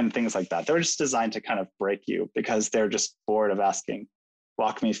and things like that. They're just designed to kind of break you, because they're just bored of asking,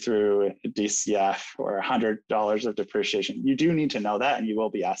 walk me through a DCF or $100 of depreciation. You do need to know that, and you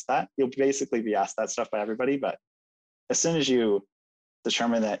will be asked that. You'll basically be asked that stuff by everybody. But as soon as you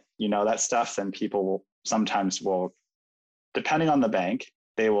determine that you know that stuff, then people will sometimes, depending on the bank,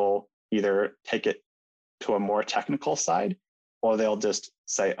 they will either take it to a more technical side, or they'll just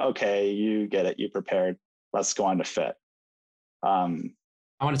say, "Okay, you get it, you prepared. Let's go on to fit." I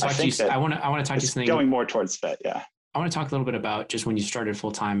want to talk to you. I want to talk to you something going more towards fit. Yeah. I want to talk a little bit about just when you started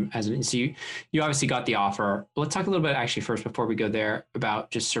full time so you obviously got the offer. Let's talk a little bit actually first, before we go there,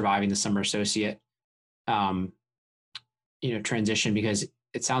 about just surviving the summer associate transition, because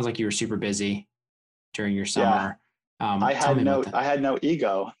it sounds like you were super busy during your summer. Yeah. I had no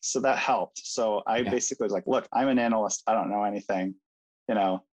ego, so that helped. So I basically was like, "Look, I'm an analyst. I don't know anything."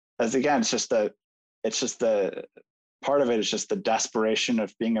 As again, it's just the part of it is just the desperation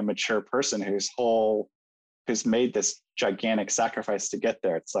of being a mature person who's made this gigantic sacrifice to get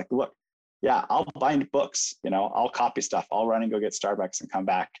there. It's like, look, yeah, I'll bind books, I'll copy stuff, I'll run and go get Starbucks and come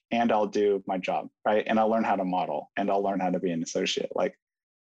back, and I'll do my job, right? And I'll learn how to model, and I'll learn how to be an associate,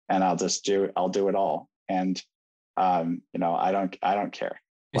 and I'll do it all. And I don't care.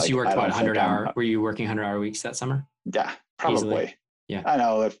 So you Like, worked I what, don't think I'm, 100-hour? Were you working 100-hour weeks that summer? yeah, Easily. probably. Yeah. I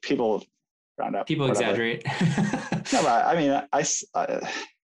know if people round up, People whatever. exaggerate. No, but I mean,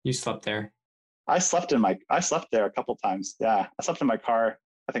 You slept there. I slept there a couple times. Yeah. I slept in my car,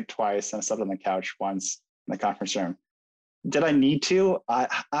 I think twice, and I slept on the couch once in the conference room. Did I need to? I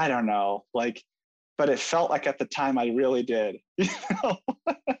don't know. Like, but it felt like at the time I really did. You know?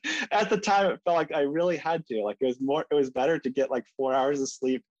 At the time it felt like I really had to. Like it was better to get like 4 hours of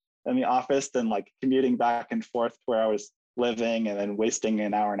sleep in the office than like commuting back and forth to where I was living and then wasting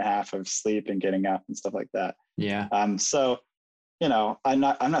an hour and a half of sleep and getting up and stuff like that. Yeah. So, I'm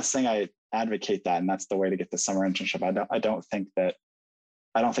not saying I advocate that and that's the way to get the summer internship. I don't think that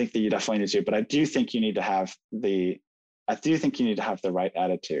you definitely need to, but I do think you need to have the right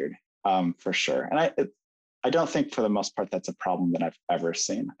attitude, for sure. And I don't think for the most part that's a problem that I've ever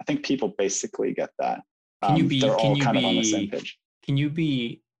seen. I think people basically get that. They're all kind of on the same page. Can you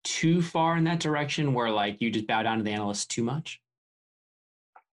be too far in that direction where like you just bow down to the analysts too much?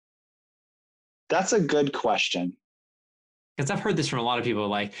 That's a good question. Because I've heard this from a lot of people.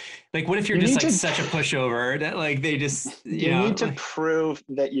 Like what if you're just like such a pushover that like they just you need to prove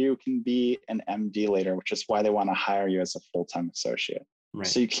that you can be an MD later, which is why they want to hire you as a full-time associate. Right.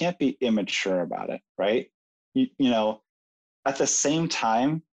 So you can't be immature about it, right? You know, at the same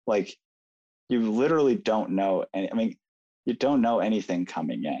time, like you literally don't know. You don't know anything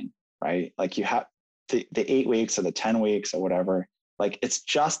coming in, right? Like you have the 8 weeks or the 10 weeks or whatever. Like it's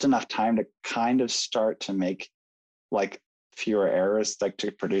just enough time to kind of start to make like fewer errors, like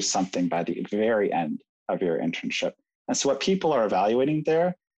to produce something by the very end of your internship. And so what people are evaluating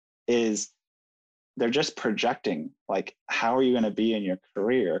there is they're just projecting like, how are you going to be in your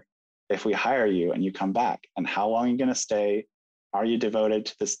career if we hire you and you come back, and how long are you going to stay? Are you devoted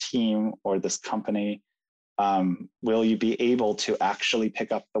to this team or this company? Will you be able to actually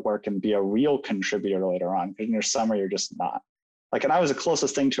pick up the work and be a real contributor later on? Because in your summer, you're just not. Like, and I was the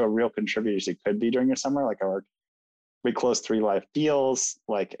closest thing to a real contributor as you could be during your summer. Like we closed 3 live deals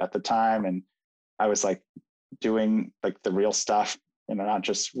like at the time. And I was like doing like the real stuff, not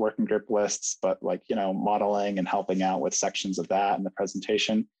just working group lists, but like, modeling and helping out with sections of that and the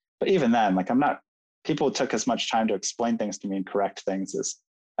presentation. But even then, like people took as much time to explain things to me and correct things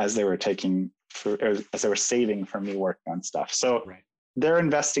as they were as they were saving from me working on stuff. So right. They're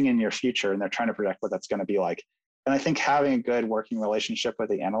investing in your future and they're trying to predict what that's going to be like. And I think having a good working relationship with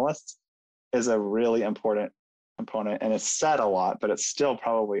the analysts is a really important component. And it's said a lot, but it's still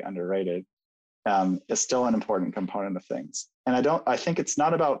probably underrated. It's still an important component of things. And I think it's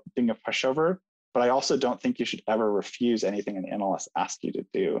not about being a pushover, but I also don't think you should ever refuse anything an analyst asks you to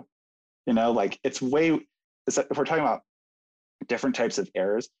do. Like if we're talking about different types of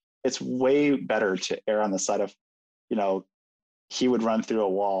errors, it's way better to err on the side of, he would run through a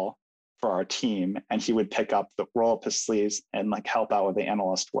wall for our team and he would pick up roll up his sleeves and like help out with the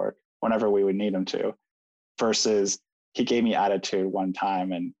analyst work whenever we would need him to, versus he gave me attitude one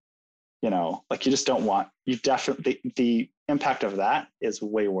time and, like you just don't want, the impact of that is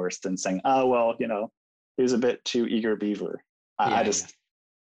way worse than saying, oh, well, he was a bit too eager beaver. Again,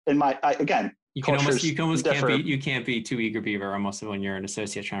 you can't be too eager beaver almost when you're an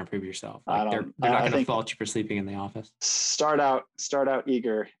associate trying to prove yourself. Like they're not going to fault you for sleeping in the office. Start out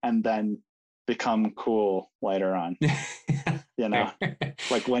eager and then become cool later on.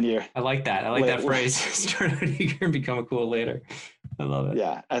 Like when you're. I like that. I like that phrase. Start out eager and become cool later. I love it.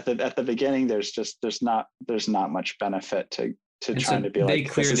 Yeah, at the beginning, there's not much benefit to trying to be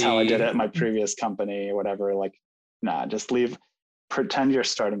like, this is how I did it at my previous company or whatever. Like, nah, just pretend you're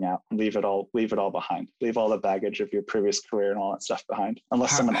starting out, leave it all behind, leave all the baggage of your previous career and all that stuff behind,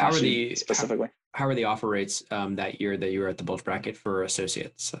 unless someone asks you specifically. How are the offer rates that year that you were at the bulge bracket for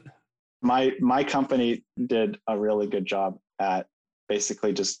associates? My company did a really good job at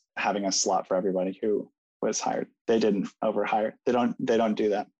basically just having a slot for everybody who was hired. They didn't overhire. They don't do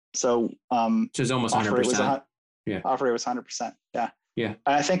that. So it's almost 100%. Offer rate was 100%. Yeah. Yeah.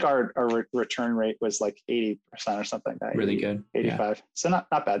 And I think our return rate was like 80% or something like that. Really good. 85. Yeah. So not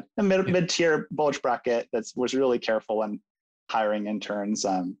bad. A mid-tier bulge bracket was really careful in hiring interns.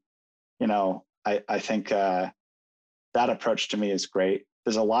 I think that approach to me is great.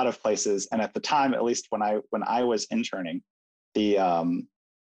 There's a lot of places, and at the time, at least when I was interning, the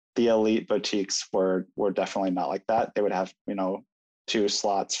elite boutiques were definitely not like that. They would have 2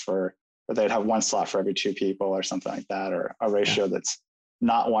 slots or they'd have 1 slot for every 2 people or something like that, or a ratio that's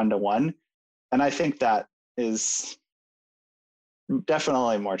not 1-to-1. And I think that is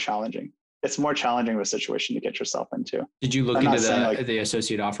definitely more challenging it's more challenging of a situation to get yourself into. Did you look into the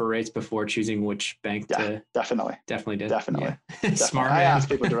associate offer rates before choosing which bank to? Definitely. Definitely did. Definitely. Smart man. I man. ask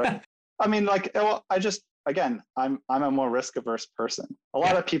people directly. I mean, like, well, again, I'm a more risk averse person. A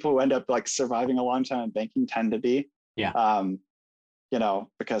lot of people who end up like surviving a long time in banking tend to be. Yeah. You know,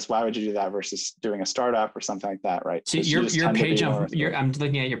 because why would you do that versus doing a startup or something like that, right? So your pay jump, I'm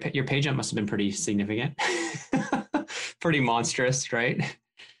looking at your pay jump must have been pretty significant, pretty monstrous, right?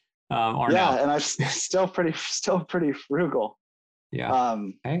 Or no? And I'm still pretty frugal. Yeah.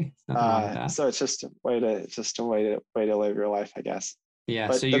 Hey, nothing wrong with that. So it's just a way to live your life, I guess. Yeah.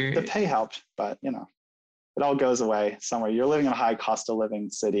 But so the pay helped, but you know, it all goes away somewhere. You're living in a high cost of living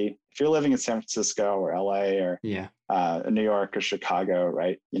city. If you're living in San Francisco or LA or New York or Chicago,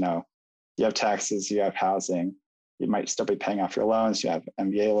 right? You know, you have taxes, you have housing, you might still be paying off your loans. You have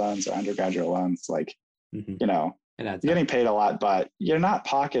MBA loans or undergraduate loans. Like, you know, you're getting paid a lot, but you're not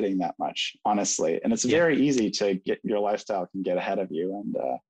pocketing that much, honestly. And it's very easy to get your lifestyle can get ahead of you.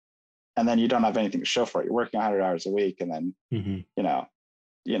 And then you don't have anything to show for it. You're working 100 hours a week. And then, you know,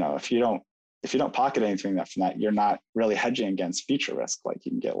 if you don't pocket anything from that, you're not really hedging against future risk. Like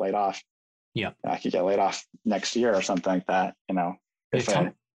you can get laid off. Yeah. I could get laid off next year or something like that. You know, if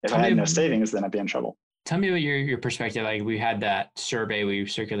I had no savings, then I'd be in trouble. Tell me about your perspective. Like we had that survey we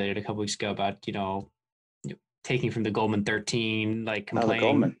circulated a couple weeks ago about, taking from the Goldman 13, like complaining.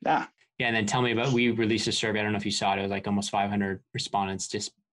 Goldman, yeah. Yeah. And then tell me about, we released a survey. I don't know if you saw it. It was like almost 500 respondents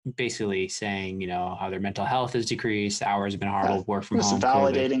just basically saying, how their mental health has decreased. Hours have been horrible. Work from home.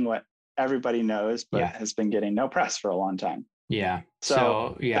 Validating what everybody knows, but has been getting no press for a long time. Yeah.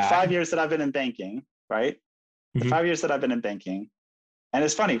 So the 5 years that I've been in banking, right? The 5 years that I've been in banking, and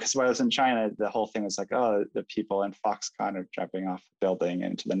it's funny because when I was in China, the whole thing was like, oh, the people in Foxconn are jumping off the building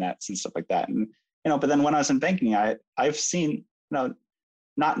into the nets and stuff like that. And, but then when I was in banking, I've seen, not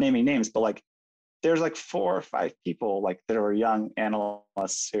naming names, but like, there's like 4 or 5 people like that are young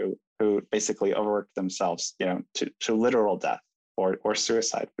analysts who basically overworked themselves, to literal death or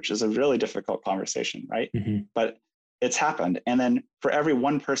suicide, which is a really difficult conversation, right? But it's happened. And then for every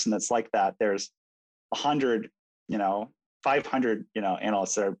one person that's like that, there's 100, 500,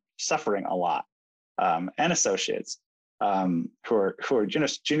 analysts that are suffering a lot, and associates who are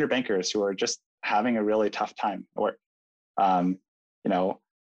junior bankers who are just having a really tough time. Or,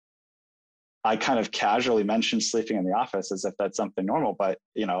 I kind of casually mentioned sleeping in the office as if that's something normal, but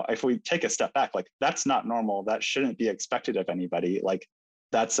if we take a step back, like that's not normal. That shouldn't be expected of anybody. Like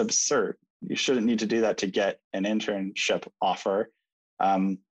that's absurd. You shouldn't need to do that to get an internship offer.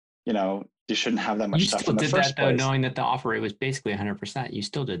 You shouldn't have that much stuff in the first place. You still did that though, knowing that the offer rate was basically 100%. You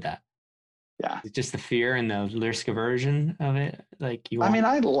still did that. Yeah. It's just the fear and the risk aversion of it. Like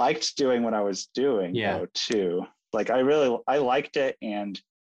I liked doing what I was doing though too. Like I liked it, and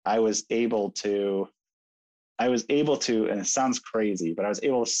I was able to, and it sounds crazy, but I was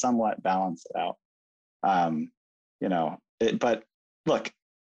able to somewhat balance it out. But look,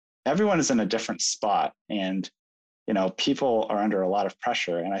 everyone is in a different spot, and people are under a lot of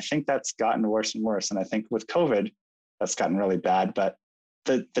pressure, and I think that's gotten worse and worse. And I think with COVID, that's gotten really bad. But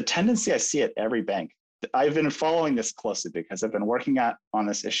the tendency I see at every bank, I've been following this closely because I've been working on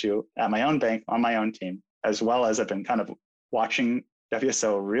this issue at my own bank on my own team, as well as I've been kind of watching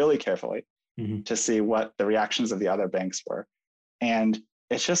WSO really carefully to see what the reactions of the other banks were. And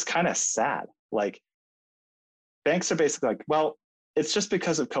it's just kind of sad. Like banks are basically like, well, it's just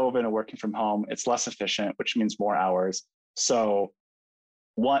because of COVID and working from home, it's less efficient, which means more hours. So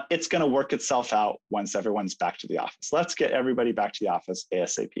it's going to work itself out once everyone's back to the office. Let's get everybody back to the office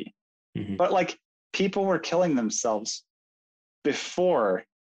ASAP. But like people were killing themselves before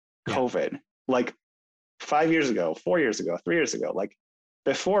COVID, like 5 years ago, 4 years ago, 3 years ago, like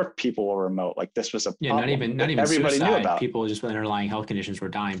before people were remote, like this was a problem. Not even everybody suicide. Knew about. People just with underlying health conditions were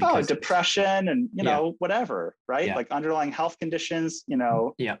dying. Because depression and whatever, right? Like underlying health conditions.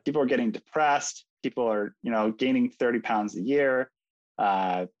 People are getting depressed. People are gaining 30 pounds a year.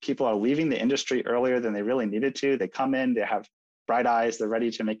 People are leaving the industry earlier than they really needed to. They come in, they have bright eyes, they're ready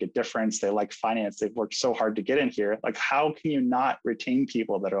to make a difference. They like finance. They've worked so hard to get in here. Like, how can you not retain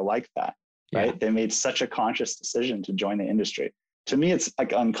people that are like that? Right? They made such a conscious decision to join the industry. To me, it's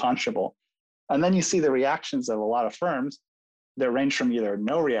like unconscionable. And then you see the reactions of a lot of firms that range from either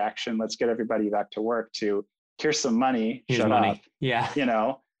no reaction, let's get everybody back to work, to here's some money, here's shut money.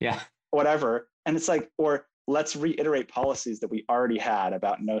 up, whatever. And it's like, or let's reiterate policies that we already had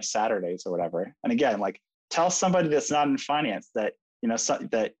about no Saturdays or whatever. And again, like tell somebody that's not in finance that,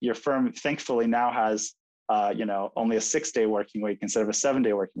 that your firm thankfully now has only a 6-day working week instead of a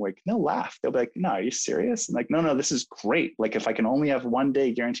 7-day working week. And they'll laugh. They'll be like, no, are you serious? And like, no, this is great. Like if I can only have 1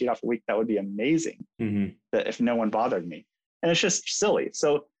 day guaranteed off a week, that would be amazing. That if no one bothered me. And it's just silly.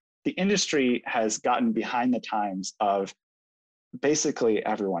 So the industry has gotten behind the times of basically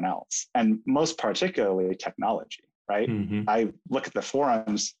everyone else, and most particularly technology, right? I look at the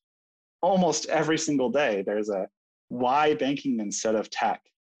forums almost every single day. There's a why banking instead of tech,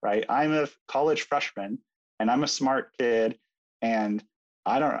 right? I'm a college freshman and I'm a smart kid, and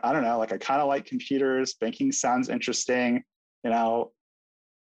I don't know, like I kind of like computers. Banking sounds interesting,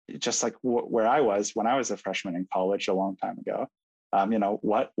 just like where I was when I was a freshman in college a long time ago.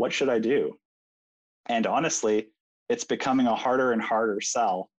 What should I do? And honestly, it's becoming a harder and harder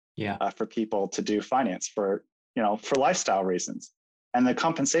sell for people to do finance for lifestyle reasons. And the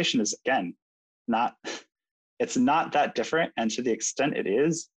compensation is, again, it's not that different. And to the extent it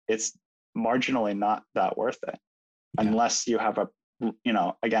is, it's marginally not that worth it unless you have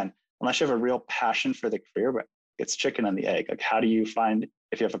unless you have a real passion for the career. But it's chicken and the egg. Like, how do you find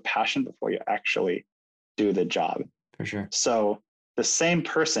if you have a passion before you actually do the job? For sure. So the same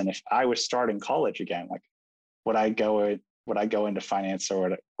person, if I was starting college again, like, would I go into finance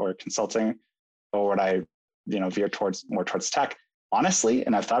or consulting, or would I, veer more towards tech? Honestly,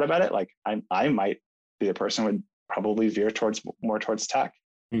 and I've thought about it, like I might be the person who would probably veer more towards tech.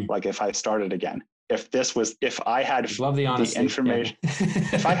 Like if I started again, if I had love the honesty. Information,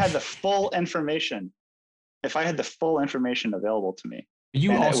 if I had the full information available to me.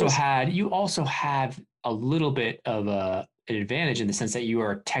 You also have a little bit of an advantage in the sense that you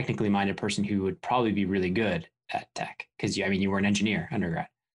are a technically minded person who would probably be really good at tech, because you were an engineer undergrad,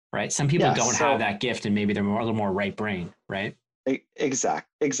 right? Some people don't have that gift, and maybe they're a little more right brain, right?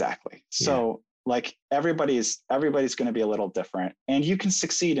 Exactly. So like everybody's going to be a little different, and you can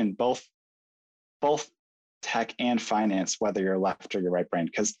succeed in both tech and finance, whether you're left or your right brain,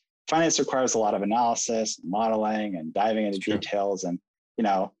 because finance requires a lot of analysis, modeling, and diving into details. And,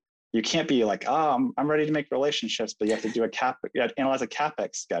 you can't be like, oh, I'm ready to make relationships, but you have to do you have to analyze a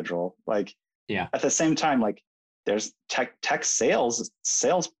CapEx schedule. Like, at the same time, like there's tech sales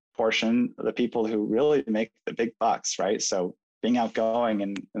portion of the people who really make the big bucks, right? So being outgoing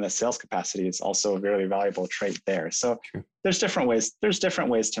in the sales capacity is also a very valuable trait there. So there's different ways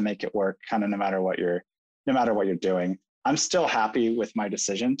to make it work, kind of no matter what you're doing. I'm still happy with my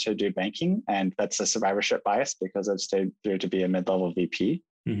decision to do banking, and that's a survivorship bias because I've stayed through to be a mid-level VP.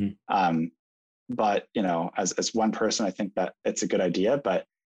 But as one person, I think that it's a good idea, but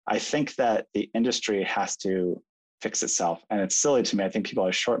I think that the industry has to fix itself. And it's silly to me. I think people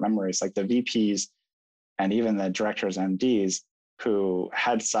have short memories, like the VPs and even the directors, MDs, who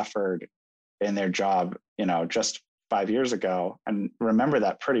had suffered in their job, just 5 years ago, and remember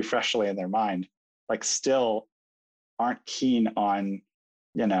that pretty freshly in their mind, like still aren't keen on,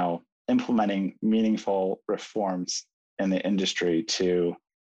 implementing meaningful reforms in the industry to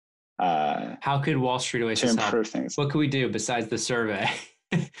how could Wall Street Oasis improve help? Things? What could we do besides the survey?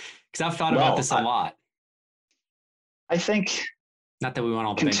 Because I've thought about this a lot. I think not that we want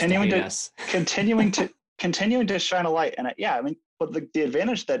all the banks to hate us. continuing to shine a light. And but the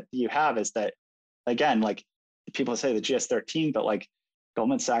advantage that you have is that, again, like people say the GS13, but like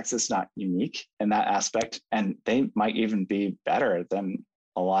Goldman Sachs is not unique in that aspect, and they might even be better than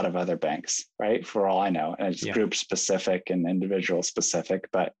a lot of other banks, right? For all I know, and it's group specific and individual specific,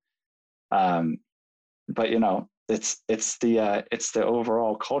 but it's the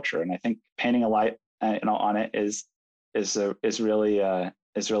overall culture, and I think painting a light on it is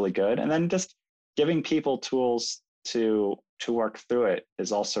really good, and then just giving people tools to work through it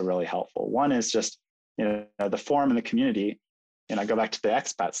is also really helpful. One is just the forum in the community. Go back to the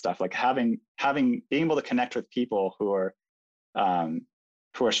expat stuff, like being able to connect with people who are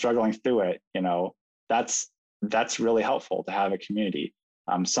struggling through it. That's really helpful to have a community.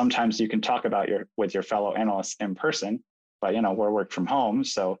 Sometimes you can talk about with your fellow analysts in person, but we're work from home,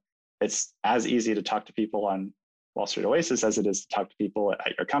 so it's as easy to talk to people on Wall Street Oasis as it is to talk to people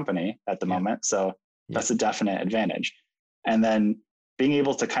at your company at the moment. So that's a definite advantage. And then being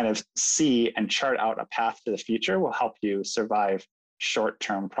able to kind of see and chart out a path to the future will help you survive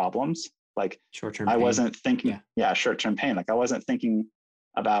short-term problems. Like short-term pain. Short-term pain. Like I wasn't thinking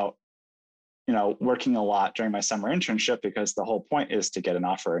about, working a lot during my summer internship because the whole point is to get an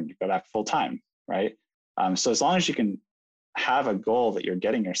offer and you go back full time, right? So as long as you can have a goal that you're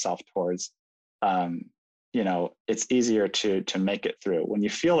getting yourself towards, it's easier to make it through. When you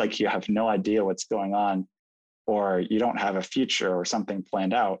feel like you have no idea what's going on, or you don't have a future or something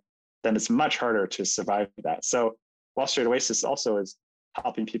planned out, then it's much harder to survive that. So Wall Street Oasis also is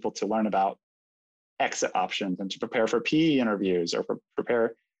helping people to learn about exit options and to prepare for PE interviews or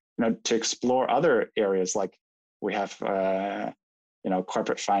prepare, to explore other areas. Like we have,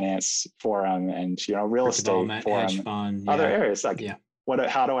 corporate finance forum and, real estate forum, hedge fund, other areas like, yeah.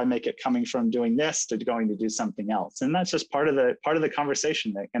 How do I make it coming from doing this to going to do something else? And that's just part of the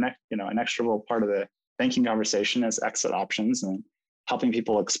conversation. That an inexorable part of the banking conversation is exit options, and helping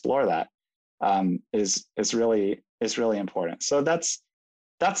people explore that is really important. So that's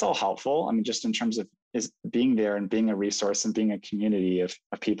all helpful. I mean, just in terms of is being there and being a resource and being a community of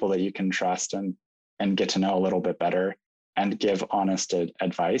people that you can trust and get to know a little bit better and give honest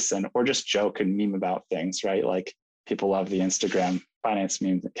advice or just joke and meme about things, right? Like people love the Instagram finance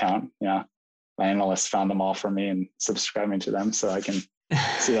meme account. Yeah. My analysts found them all for me and subscribing to them so I can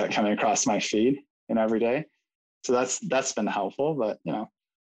see that coming across my feed every day. So that's been helpful, but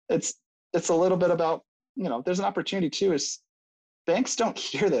it's a little bit about, there's an opportunity too, is banks don't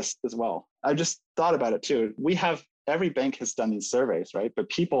hear this as well. I just thought about it too. Every bank has done these surveys, right? But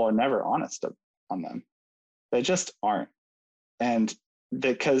people are never honest on them. They just aren't. And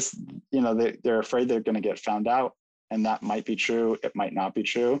because, they're afraid they're going to get found out, and that might be true. It might not be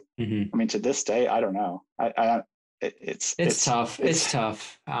true. Mm-hmm. I mean, to this day, I don't know. It's tough. It's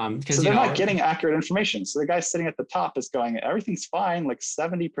tough. So they're not getting accurate information. So the guy sitting at the top is going, everything's fine. Like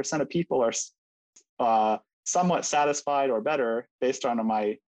 70% of people are somewhat satisfied or better based on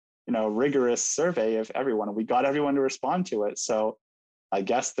my, rigorous survey of everyone. We got everyone to respond to it. So I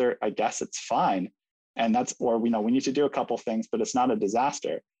guess it's fine. And we need to do a couple things, but it's not a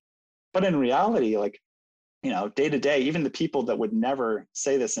disaster. But in reality, like, day to day, even the people that would never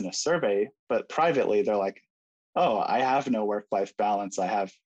say this in a survey, but privately, they're like, oh, I have no work-life balance.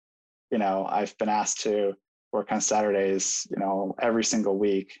 I've been asked to work on Saturdays, every single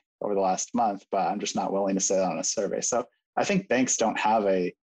week over the last month, but I'm just not willing to say that on a survey. So I think banks don't have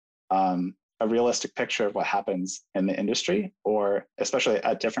a realistic picture of what happens in the industry, or especially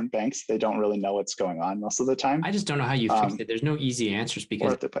at different banks, they don't really know what's going on most of the time. I just don't know how you fix it. There's no easy answers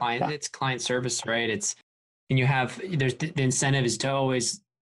because it's client service, right? There's the incentive is to always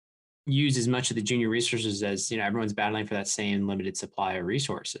use as much of the junior resources as, everyone's battling for that same limited supply of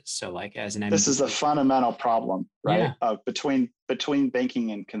resources. So like as an this is a fundamental problem, right? Between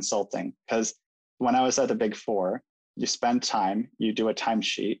banking and consulting, because when I was at the Big Four, you spend time, you do a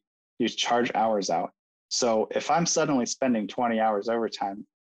timesheet, you charge hours out. So if I'm suddenly spending 20 hours overtime,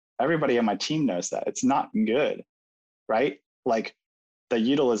 everybody on my team knows that. It's not good, right? Like the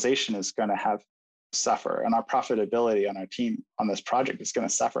utilization is going to suffer, and our profitability on our team on this project is going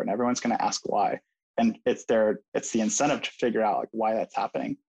to suffer, and everyone's going to ask why. And it's the incentive to figure out like why that's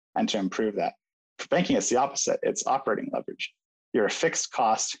happening and to improve that. For banking, it's the opposite. It's operating leverage. You're a fixed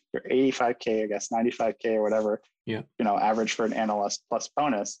cost, you're 85K, I guess 95K or whatever, average for an analyst plus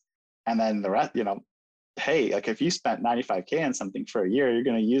bonus. And then the rest, hey, like if you spent 95K on something for a year, you're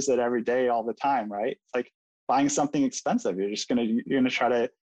going to use it every day, all the time, right? It's like buying something expensive. You're going to try to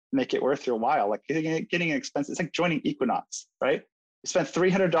make it worth your while. Like getting expensive. It's like joining Equinox, right? You spend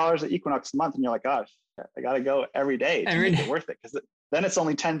 $300 at Equinox a month and you're like, gosh, I got to go every day to make it worth it. Because then it's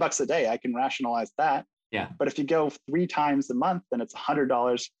only $10 a day. I can rationalize that. Yeah. But if you go 3 times a month, then it's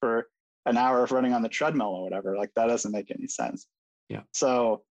 $100 for an hour of running on the treadmill or whatever. Like that doesn't make any sense. Yeah.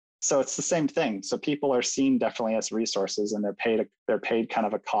 So it's the same thing. So people are seen definitely as resources, and they're paid kind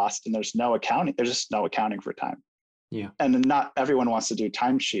of a cost, and there's no accounting. There's just no accounting for time. Yeah. And not everyone wants to do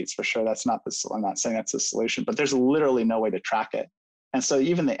timesheets for sure. I'm not saying that's the solution, but there's literally no way to track it. And so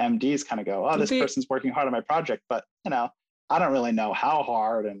even the MDs kind of go, oh, person's working hard on my project, but I don't really know how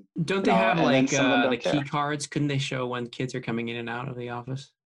hard. And don't they have like the key cards? Couldn't they show when kids are coming in and out of the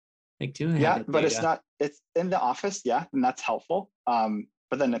office? Like, do they have but it's in the office. Yeah. And that's helpful.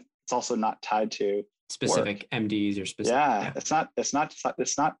 But then it's also not tied to specific work. MDs or specific. Yeah. It's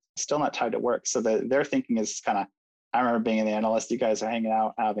still not tied to work. So their thinking is kind of, I remember being in the analyst, you guys are hanging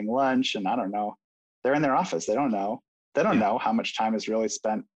out, having lunch, and I don't know, they're in their office. They don't know. They don't know how much time is really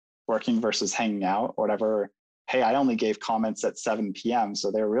spent working versus hanging out or whatever. Hey, I only gave comments at 7 p.m.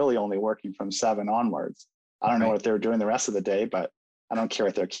 So they're really only working from 7 onwards. I don't know what they were doing the rest of the day, but I don't care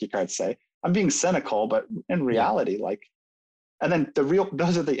what their key cards say. I'm being cynical, but in reality, and then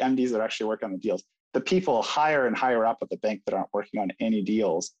those are the MDs that actually work on the deals. The people higher and higher up at the bank that aren't working on any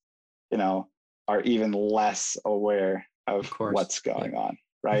deals, are even less aware of what's going on,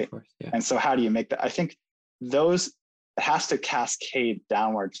 right? And so how do you make that? I think it has to cascade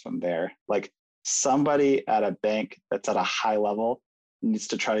downwards from there. Like somebody at a bank that's at a high level needs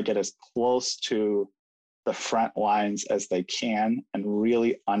to try to get as close to the front lines as they can and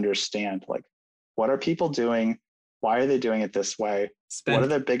really understand like what are people doing, Why are they doing it this way? What are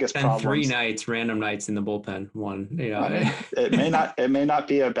their biggest problems? 3 nights, random nights in the bullpen. I mean, it may not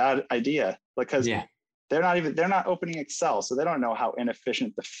be a bad idea because they're not opening Excel, so they don't know how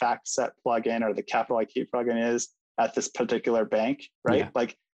inefficient the FactSet plugin or the Capital IQ plugin is at this particular bank, right?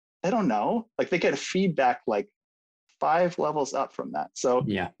 Like they don't know. Like they get feedback like 5 levels up from that. So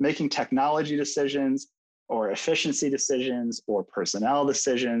making technology decisions or efficiency decisions or personnel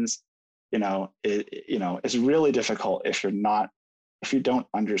decisions, is really difficult if you don't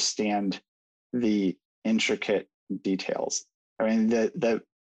understand the intricate details. I mean, the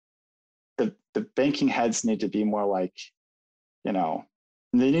banking heads need to be more like, they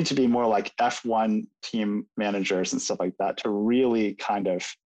need to be more like F1 team managers and stuff like that to really kind of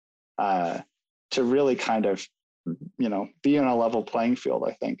be on a level playing field,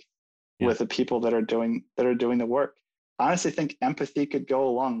 I think, with the people that are doing the work. I honestly think empathy could go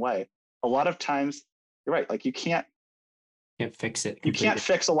a long way. A lot of times, you're right, like you can't fix it completely. You can't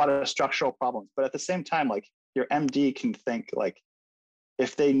fix a lot of structural problems, but at the same time, like your MD can think, like,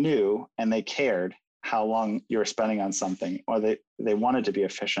 if they knew and they cared how long you were spending on something, or they wanted to be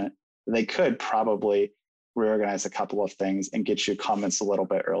efficient, they could probably reorganize a couple of things and get you comments a little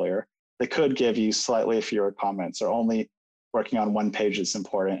bit earlier. They could give you slightly fewer comments, or only working on 1 page is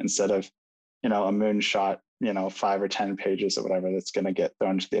important instead of, a moonshot, 5 or 10 pages or whatever that's going to get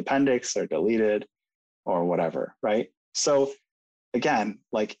thrown to the appendix or deleted or whatever, right? So again,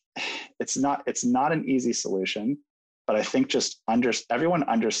 like it's not an easy solution, but I think just everyone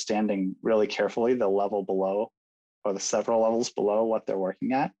understanding really carefully the level below or the several levels below what they're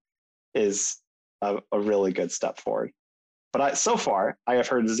working at is a really good step forward. But so far I have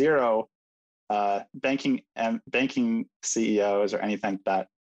heard zero banking CEOs or anything that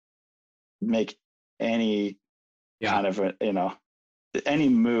make any kind of any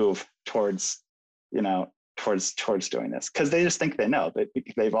move towards doing this, because they just think they know.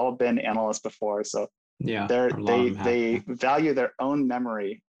 They've all been analysts before, so they value their own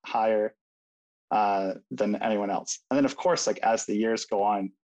memory higher than anyone else. And then of course, like as the years go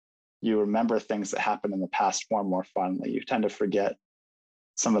on, you remember things that happened in the past more and more fondly. You tend to forget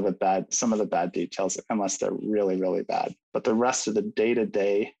some of the bad details unless they're really, really bad. But the rest of the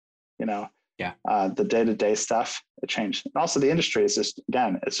day-to-day, the day-to-day stuff, it changed. And also the industry is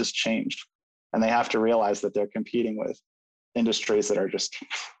it's just changed. And they have to realize that they're competing with industries that are just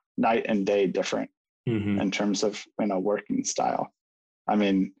night and day different in terms of, working style. I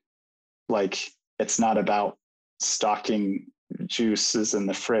mean, like it's not about stocking juices in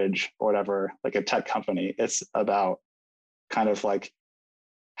the fridge or whatever, like a tech company. It's about kind of like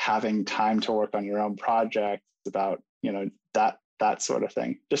having time to work on your own project. It's about, that sort of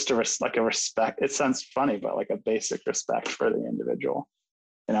thing. Just a respect. It sounds funny, but like a basic respect for the individual,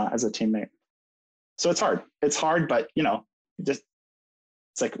 as a teammate. So it's hard, but it's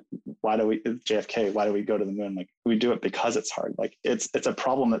like, JFK, why do we go to the moon? Like we do it because it's hard. Like it's a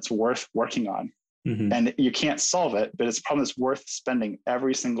problem that's worth working on, and you can't solve it, but it's a problem that's worth spending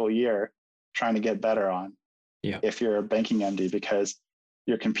every single year trying to get better on. If you're a banking MD, because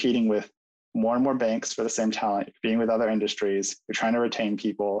you're competing with more and more banks for the same talent, you're competing with other industries, you're trying to retain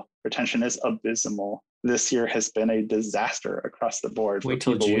people. Retention is abysmal. This year has been a disaster across the board. Wait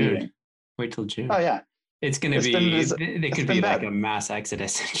till June. Wait till June. Oh yeah. It's going to be, there could be like a mass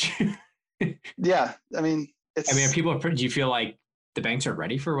exodus. Yeah. I mean, do you feel like the banks are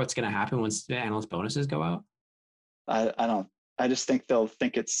ready for what's going to happen once the analyst bonuses go out? I don't. I just think they'll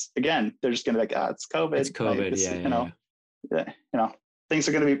think it's, again, they're just going to be like, it's COVID. It's COVID. Things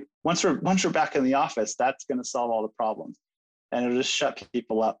are going to be, once we're back in the office, that's going to solve all the problems. And it'll just shut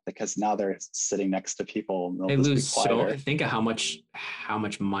people up because now they're sitting next to people. And they lose. So think of how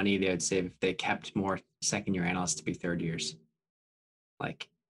much money they would save if they kept more second-year analysts to be third years. Like,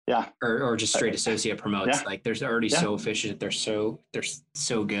 or just straight associate promotes. Yeah. Like, they're already so efficient. They're so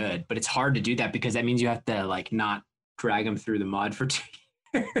good, but it's hard to do that because that means you have to like not drag them through the mud for 2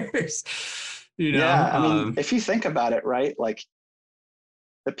 years. Yeah, I mean, if you think about it, right? Like,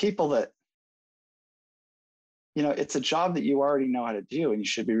 the people that, it's a job that you already know how to do and you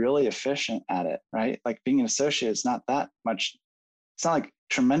should be really efficient at it, right? Like being an associate is not that much, it's not like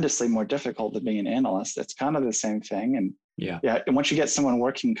tremendously more difficult than being an analyst. It's kind of the same thing. And and once you get someone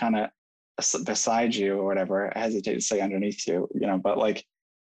working kind of beside you or whatever, I hesitate to say underneath you, but like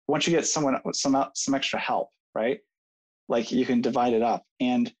once you get someone, some extra help, right? Like you can divide it up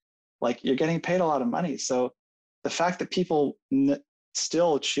and like you're getting paid a lot of money. So the fact that people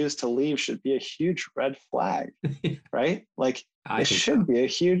still choose to leave should be a huge red flag, right? Like it should be a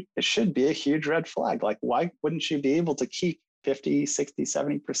huge red flag. Like why wouldn't you be able to keep 50, 60,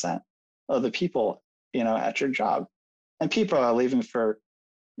 70% of the people at your job. And people are leaving for,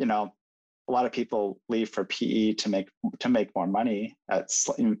 a lot of people leave for PE to make more money at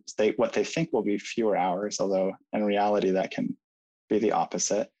what they think will be fewer hours, although in reality that can be the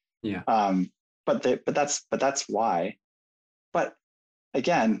opposite. Yeah. But that's why. But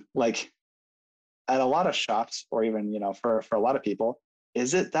again, like at a lot of shops, or even for a lot of people,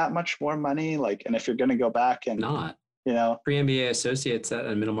 is it that much more money? Like, and if you're going to go back and not pre-MBA associates at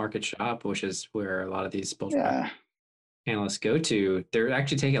a middle market shop, which is where a lot of these analysts go to, they're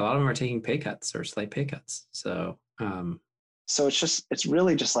actually taking, a lot of them are taking pay cuts or slight pay cuts. So it's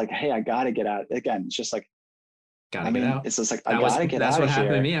really just like, hey, I got to get out. Again, it's just like, get out. It's just like, I got to get out. That's what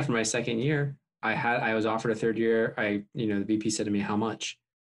happened to me after my second year. I was offered a third year. The VP said to me, how much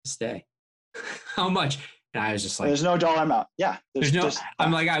to stay? How much? And I was just like, there's no dollar amount. Yeah.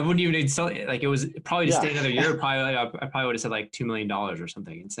 I'm like, I wouldn't even insult it. Like, it was probably to stay another year. I probably would have said like $2 million or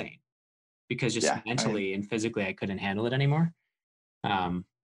something insane, because just mentally and physically, I couldn't handle it anymore. And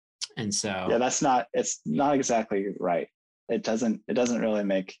so, it's not exactly right. It doesn't really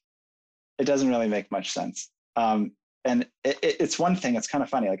make much sense. And it's one thing, it's kind of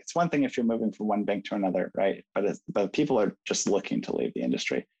funny. Like, it's one thing if you're moving from one bank to another, right? But people are just looking to leave the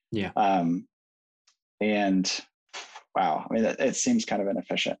industry. Yeah. And wow, it seems kind of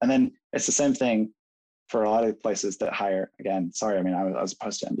inefficient. And then it's the same thing for a lot of places that hire, again, sorry, I was a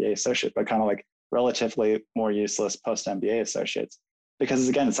post-MBA associate, but kind of like relatively more useless post-MBA associates, because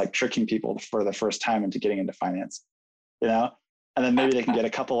again, it's like tricking people for the first time into getting into finance, and then maybe they can get a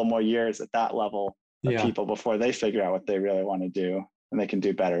couple of more years at that level of people before they figure out what they really want to do, and they can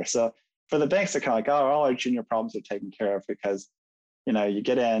do better. So for the banks, they're kind of like, oh, all our junior problems are taken care of, because you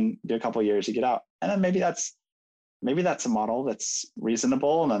get in, do a couple of years, you get out. And then maybe that's a model that's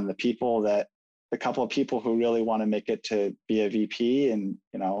reasonable. And then the couple of people who really want to make it to be a VP, and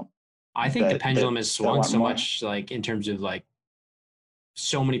I think the pendulum has swung so much, like in terms of like,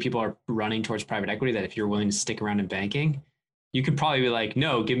 so many people are running towards private equity, that if you're willing to stick around in banking, you could probably be like,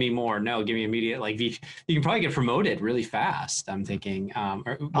 no, give me more. No, give me immediate, like VP. You can probably get promoted really fast, I'm thinking.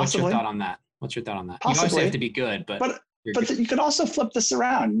 What's your thought on that? You obviously have to be good, but you could also flip this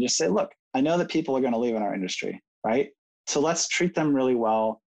around and just say, look, I know that people are going to leave in our industry, right? So let's treat them really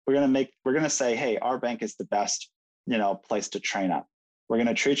well. We're going to say, hey, our bank is the best, place to train up. We're going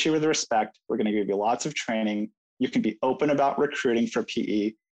to treat you with respect. We're going to give you lots of training. You can be open about recruiting for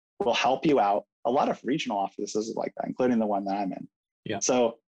PE. We'll help you out. A lot of regional offices are like that, including the one that I'm in. Yeah.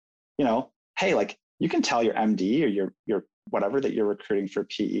 So, hey, like, you can tell your MD or your whatever that you're recruiting for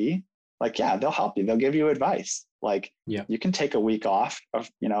PE, like, yeah, they'll help you. They'll give you advice. Like, you can take a week off of,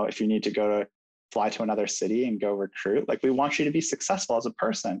 if you need to fly to another city and go recruit. Like, we want you to be successful as a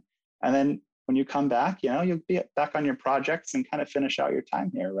person. And then when you come back, you'll be back on your projects and kind of finish out your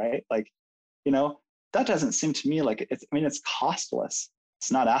time here, right? Like, that doesn't seem to me like it's costless.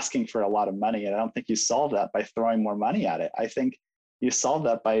 It's not asking for a lot of money. And I don't think you solve that by throwing more money at it. I think you solve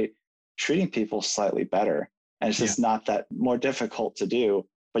that by treating people slightly better. And it's just not that more difficult to do.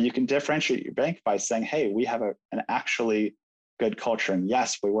 But you can differentiate your bank by saying, hey, we have an actually good culture. And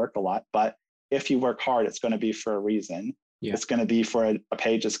yes, we work a lot, but if you work hard, it's going to be for a reason. Yeah. It's going to be for a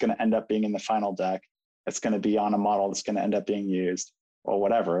page that's going to end up being in the final deck. It's going to be on a model that's going to end up being used, or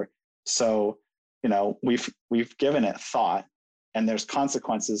whatever. So, we've given it thought, and there's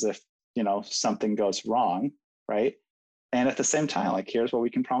consequences if, something goes wrong, right? And at the same time, like, here's what we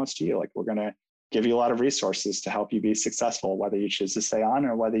can promise to you. Like, we're going to give you a lot of resources to help you be successful, whether you choose to stay on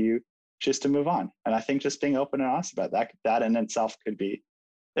or whether you choose to move on. And I think just being open and honest about that in itself could be,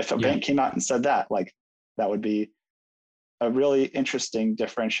 if a bank came out and said that, like, that would be a really interesting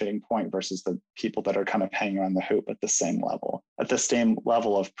differentiating point versus the people that are kind of hanging around the hoop at the same level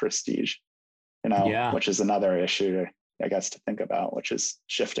of prestige, which is another issue, I guess, to think about, which is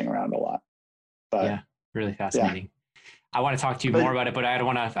shifting around a lot. But really fascinating. I want to talk to you more about it, but I don't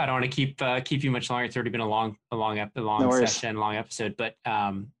want to keep you much longer. It's already been a long session, long episode. But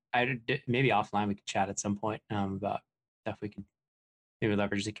maybe offline we could chat at some point about stuff we could maybe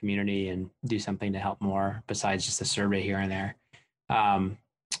leverage the community and do something to help more besides just a survey here and there.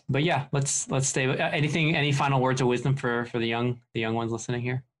 But yeah, let's stay. Any final words of wisdom for the young ones listening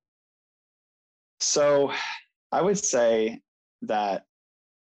here? So I would say that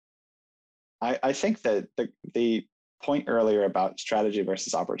I think that the point earlier about strategy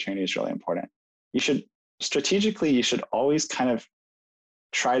versus opportunity is really important. You should always kind of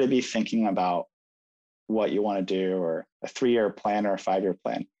try to be thinking about what you want to do, or a 3-year plan or a 5-year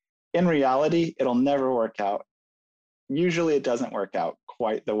plan. In reality, it'll never work out. Usually it doesn't work out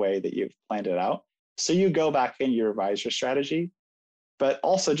quite the way that you've planned it out. So you go back and you revise your strategy, but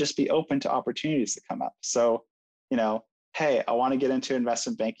also just be open to opportunities that come up. So, hey, I want to get into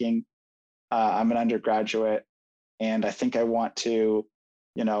investment banking. I'm an undergraduate and I think I want to,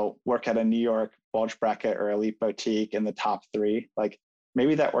 work at a New York bulge bracket or elite boutique in the top 3. Like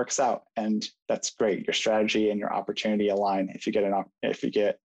maybe that works out and that's great. Your strategy and your opportunity align if you get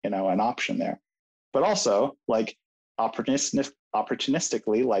an option there. But also like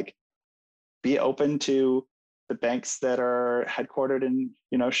opportunistically, like be open to the banks that are headquartered in,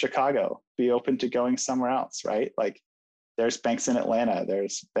 Chicago, be open to going somewhere else, right? Like there's banks in Atlanta,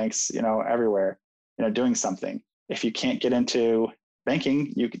 there's banks, everywhere, doing something. If you can't get into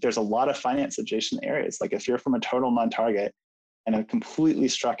banking, there's a lot of finance adjacent areas. Like if you're from a total non-target and have completely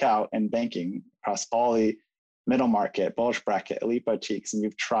struck out in banking across all the middle market, bulge bracket, elite boutiques, and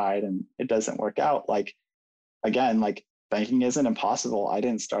you've tried and it doesn't work out, like, again, like banking isn't impossible. I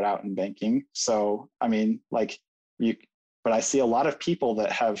didn't start out in banking. So, I mean, like but I see a lot of people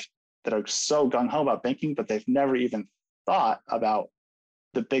that are so gung-ho about banking, but they've never even thought about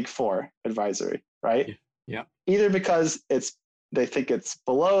the Big Four advisory, right? Yeah. Either because they think it's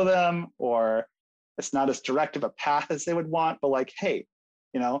below them or it's not as direct of a path as they would want, but like, hey,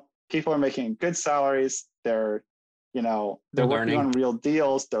 people are making good salaries. They're working on real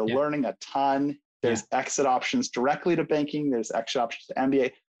deals. They're learning a ton. There's exit options directly to banking. There's exit options to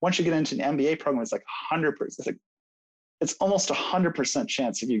MBA. Once you get into an MBA program, it's like 100%. It's almost 100%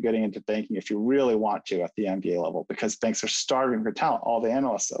 chance of you getting into banking if you really want to at the MBA level, because banks are starving for talent. All the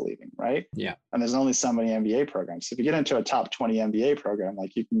analysts are leaving, right? Yeah. And there's only so many MBA programs. So if you get into a top 20 MBA program,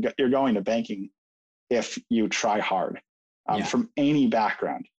 like you're going to banking if you try hard, from any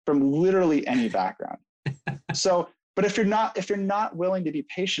background, from literally any background. So, but if you're not willing to be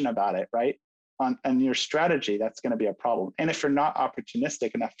patient about it, right, on your strategy, that's going to be a problem. And if you're not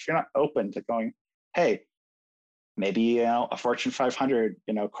opportunistic enough, if you're not open to going, hey, maybe a Fortune 500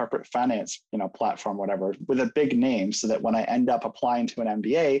 corporate finance platform, whatever, with a big name, so that when I end up applying to an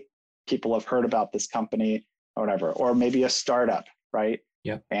MBA, people have heard about this company or whatever. Or maybe a startup, right?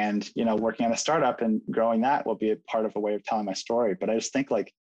 Yeah. And working on a startup and growing that will be a part of a way of telling my story. But I just think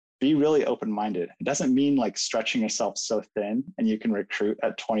like be really open-minded. It doesn't mean like stretching yourself so thin and you can recruit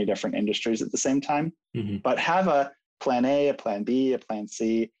at 20 different industries at the same time, but have a plan A, a plan B, a plan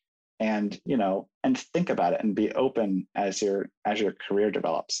C, and think about it and be open as your career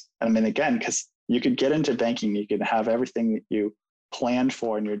develops. And I mean, again, because you could get into banking, you could have everything that you planned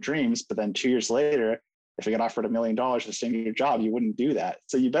for in your dreams, but then 2 years later, if you got offered $1 million to stay in your job, you wouldn't do that.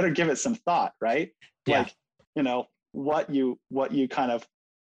 So you better give it some thought, right? Yeah. Like, what you kind of,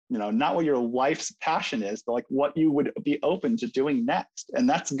 not what your life's passion is, but like what you would be open to doing next. And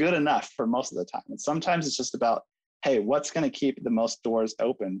that's good enough for most of the time. And sometimes it's just about, hey, what's going to keep the most doors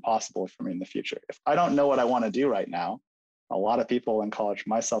open possible for me in the future? If I don't know what I want to do right now, a lot of people in college,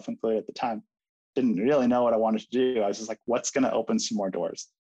 myself included at the time, didn't really know what I wanted to do. I was just like, what's going to open some more doors?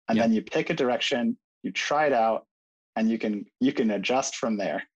 And then you pick a direction, you try it out, and you can adjust from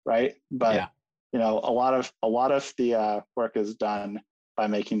there, right? But a lot of the work is done by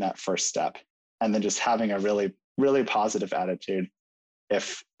making that first step, and then just having a really, really positive attitude.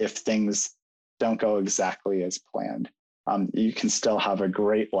 If things don't go exactly as planned, you can still have a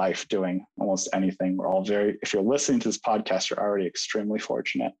great life doing almost anything. If you're listening to this podcast, you're already extremely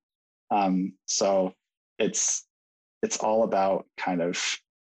fortunate. So it's all about kind of,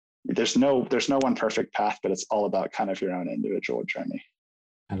 there's no one perfect path, but it's all about kind of your own individual journey.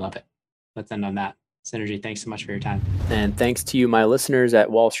 I love it. Let's end on that. Synergy, thanks so much for your time. And thanks to you, my listeners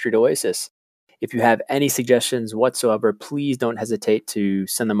at Wall Street Oasis. If you have any suggestions whatsoever, please don't hesitate to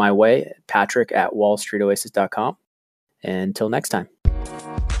send them my way, Patrick@wallstreetoasis.com. Until next time.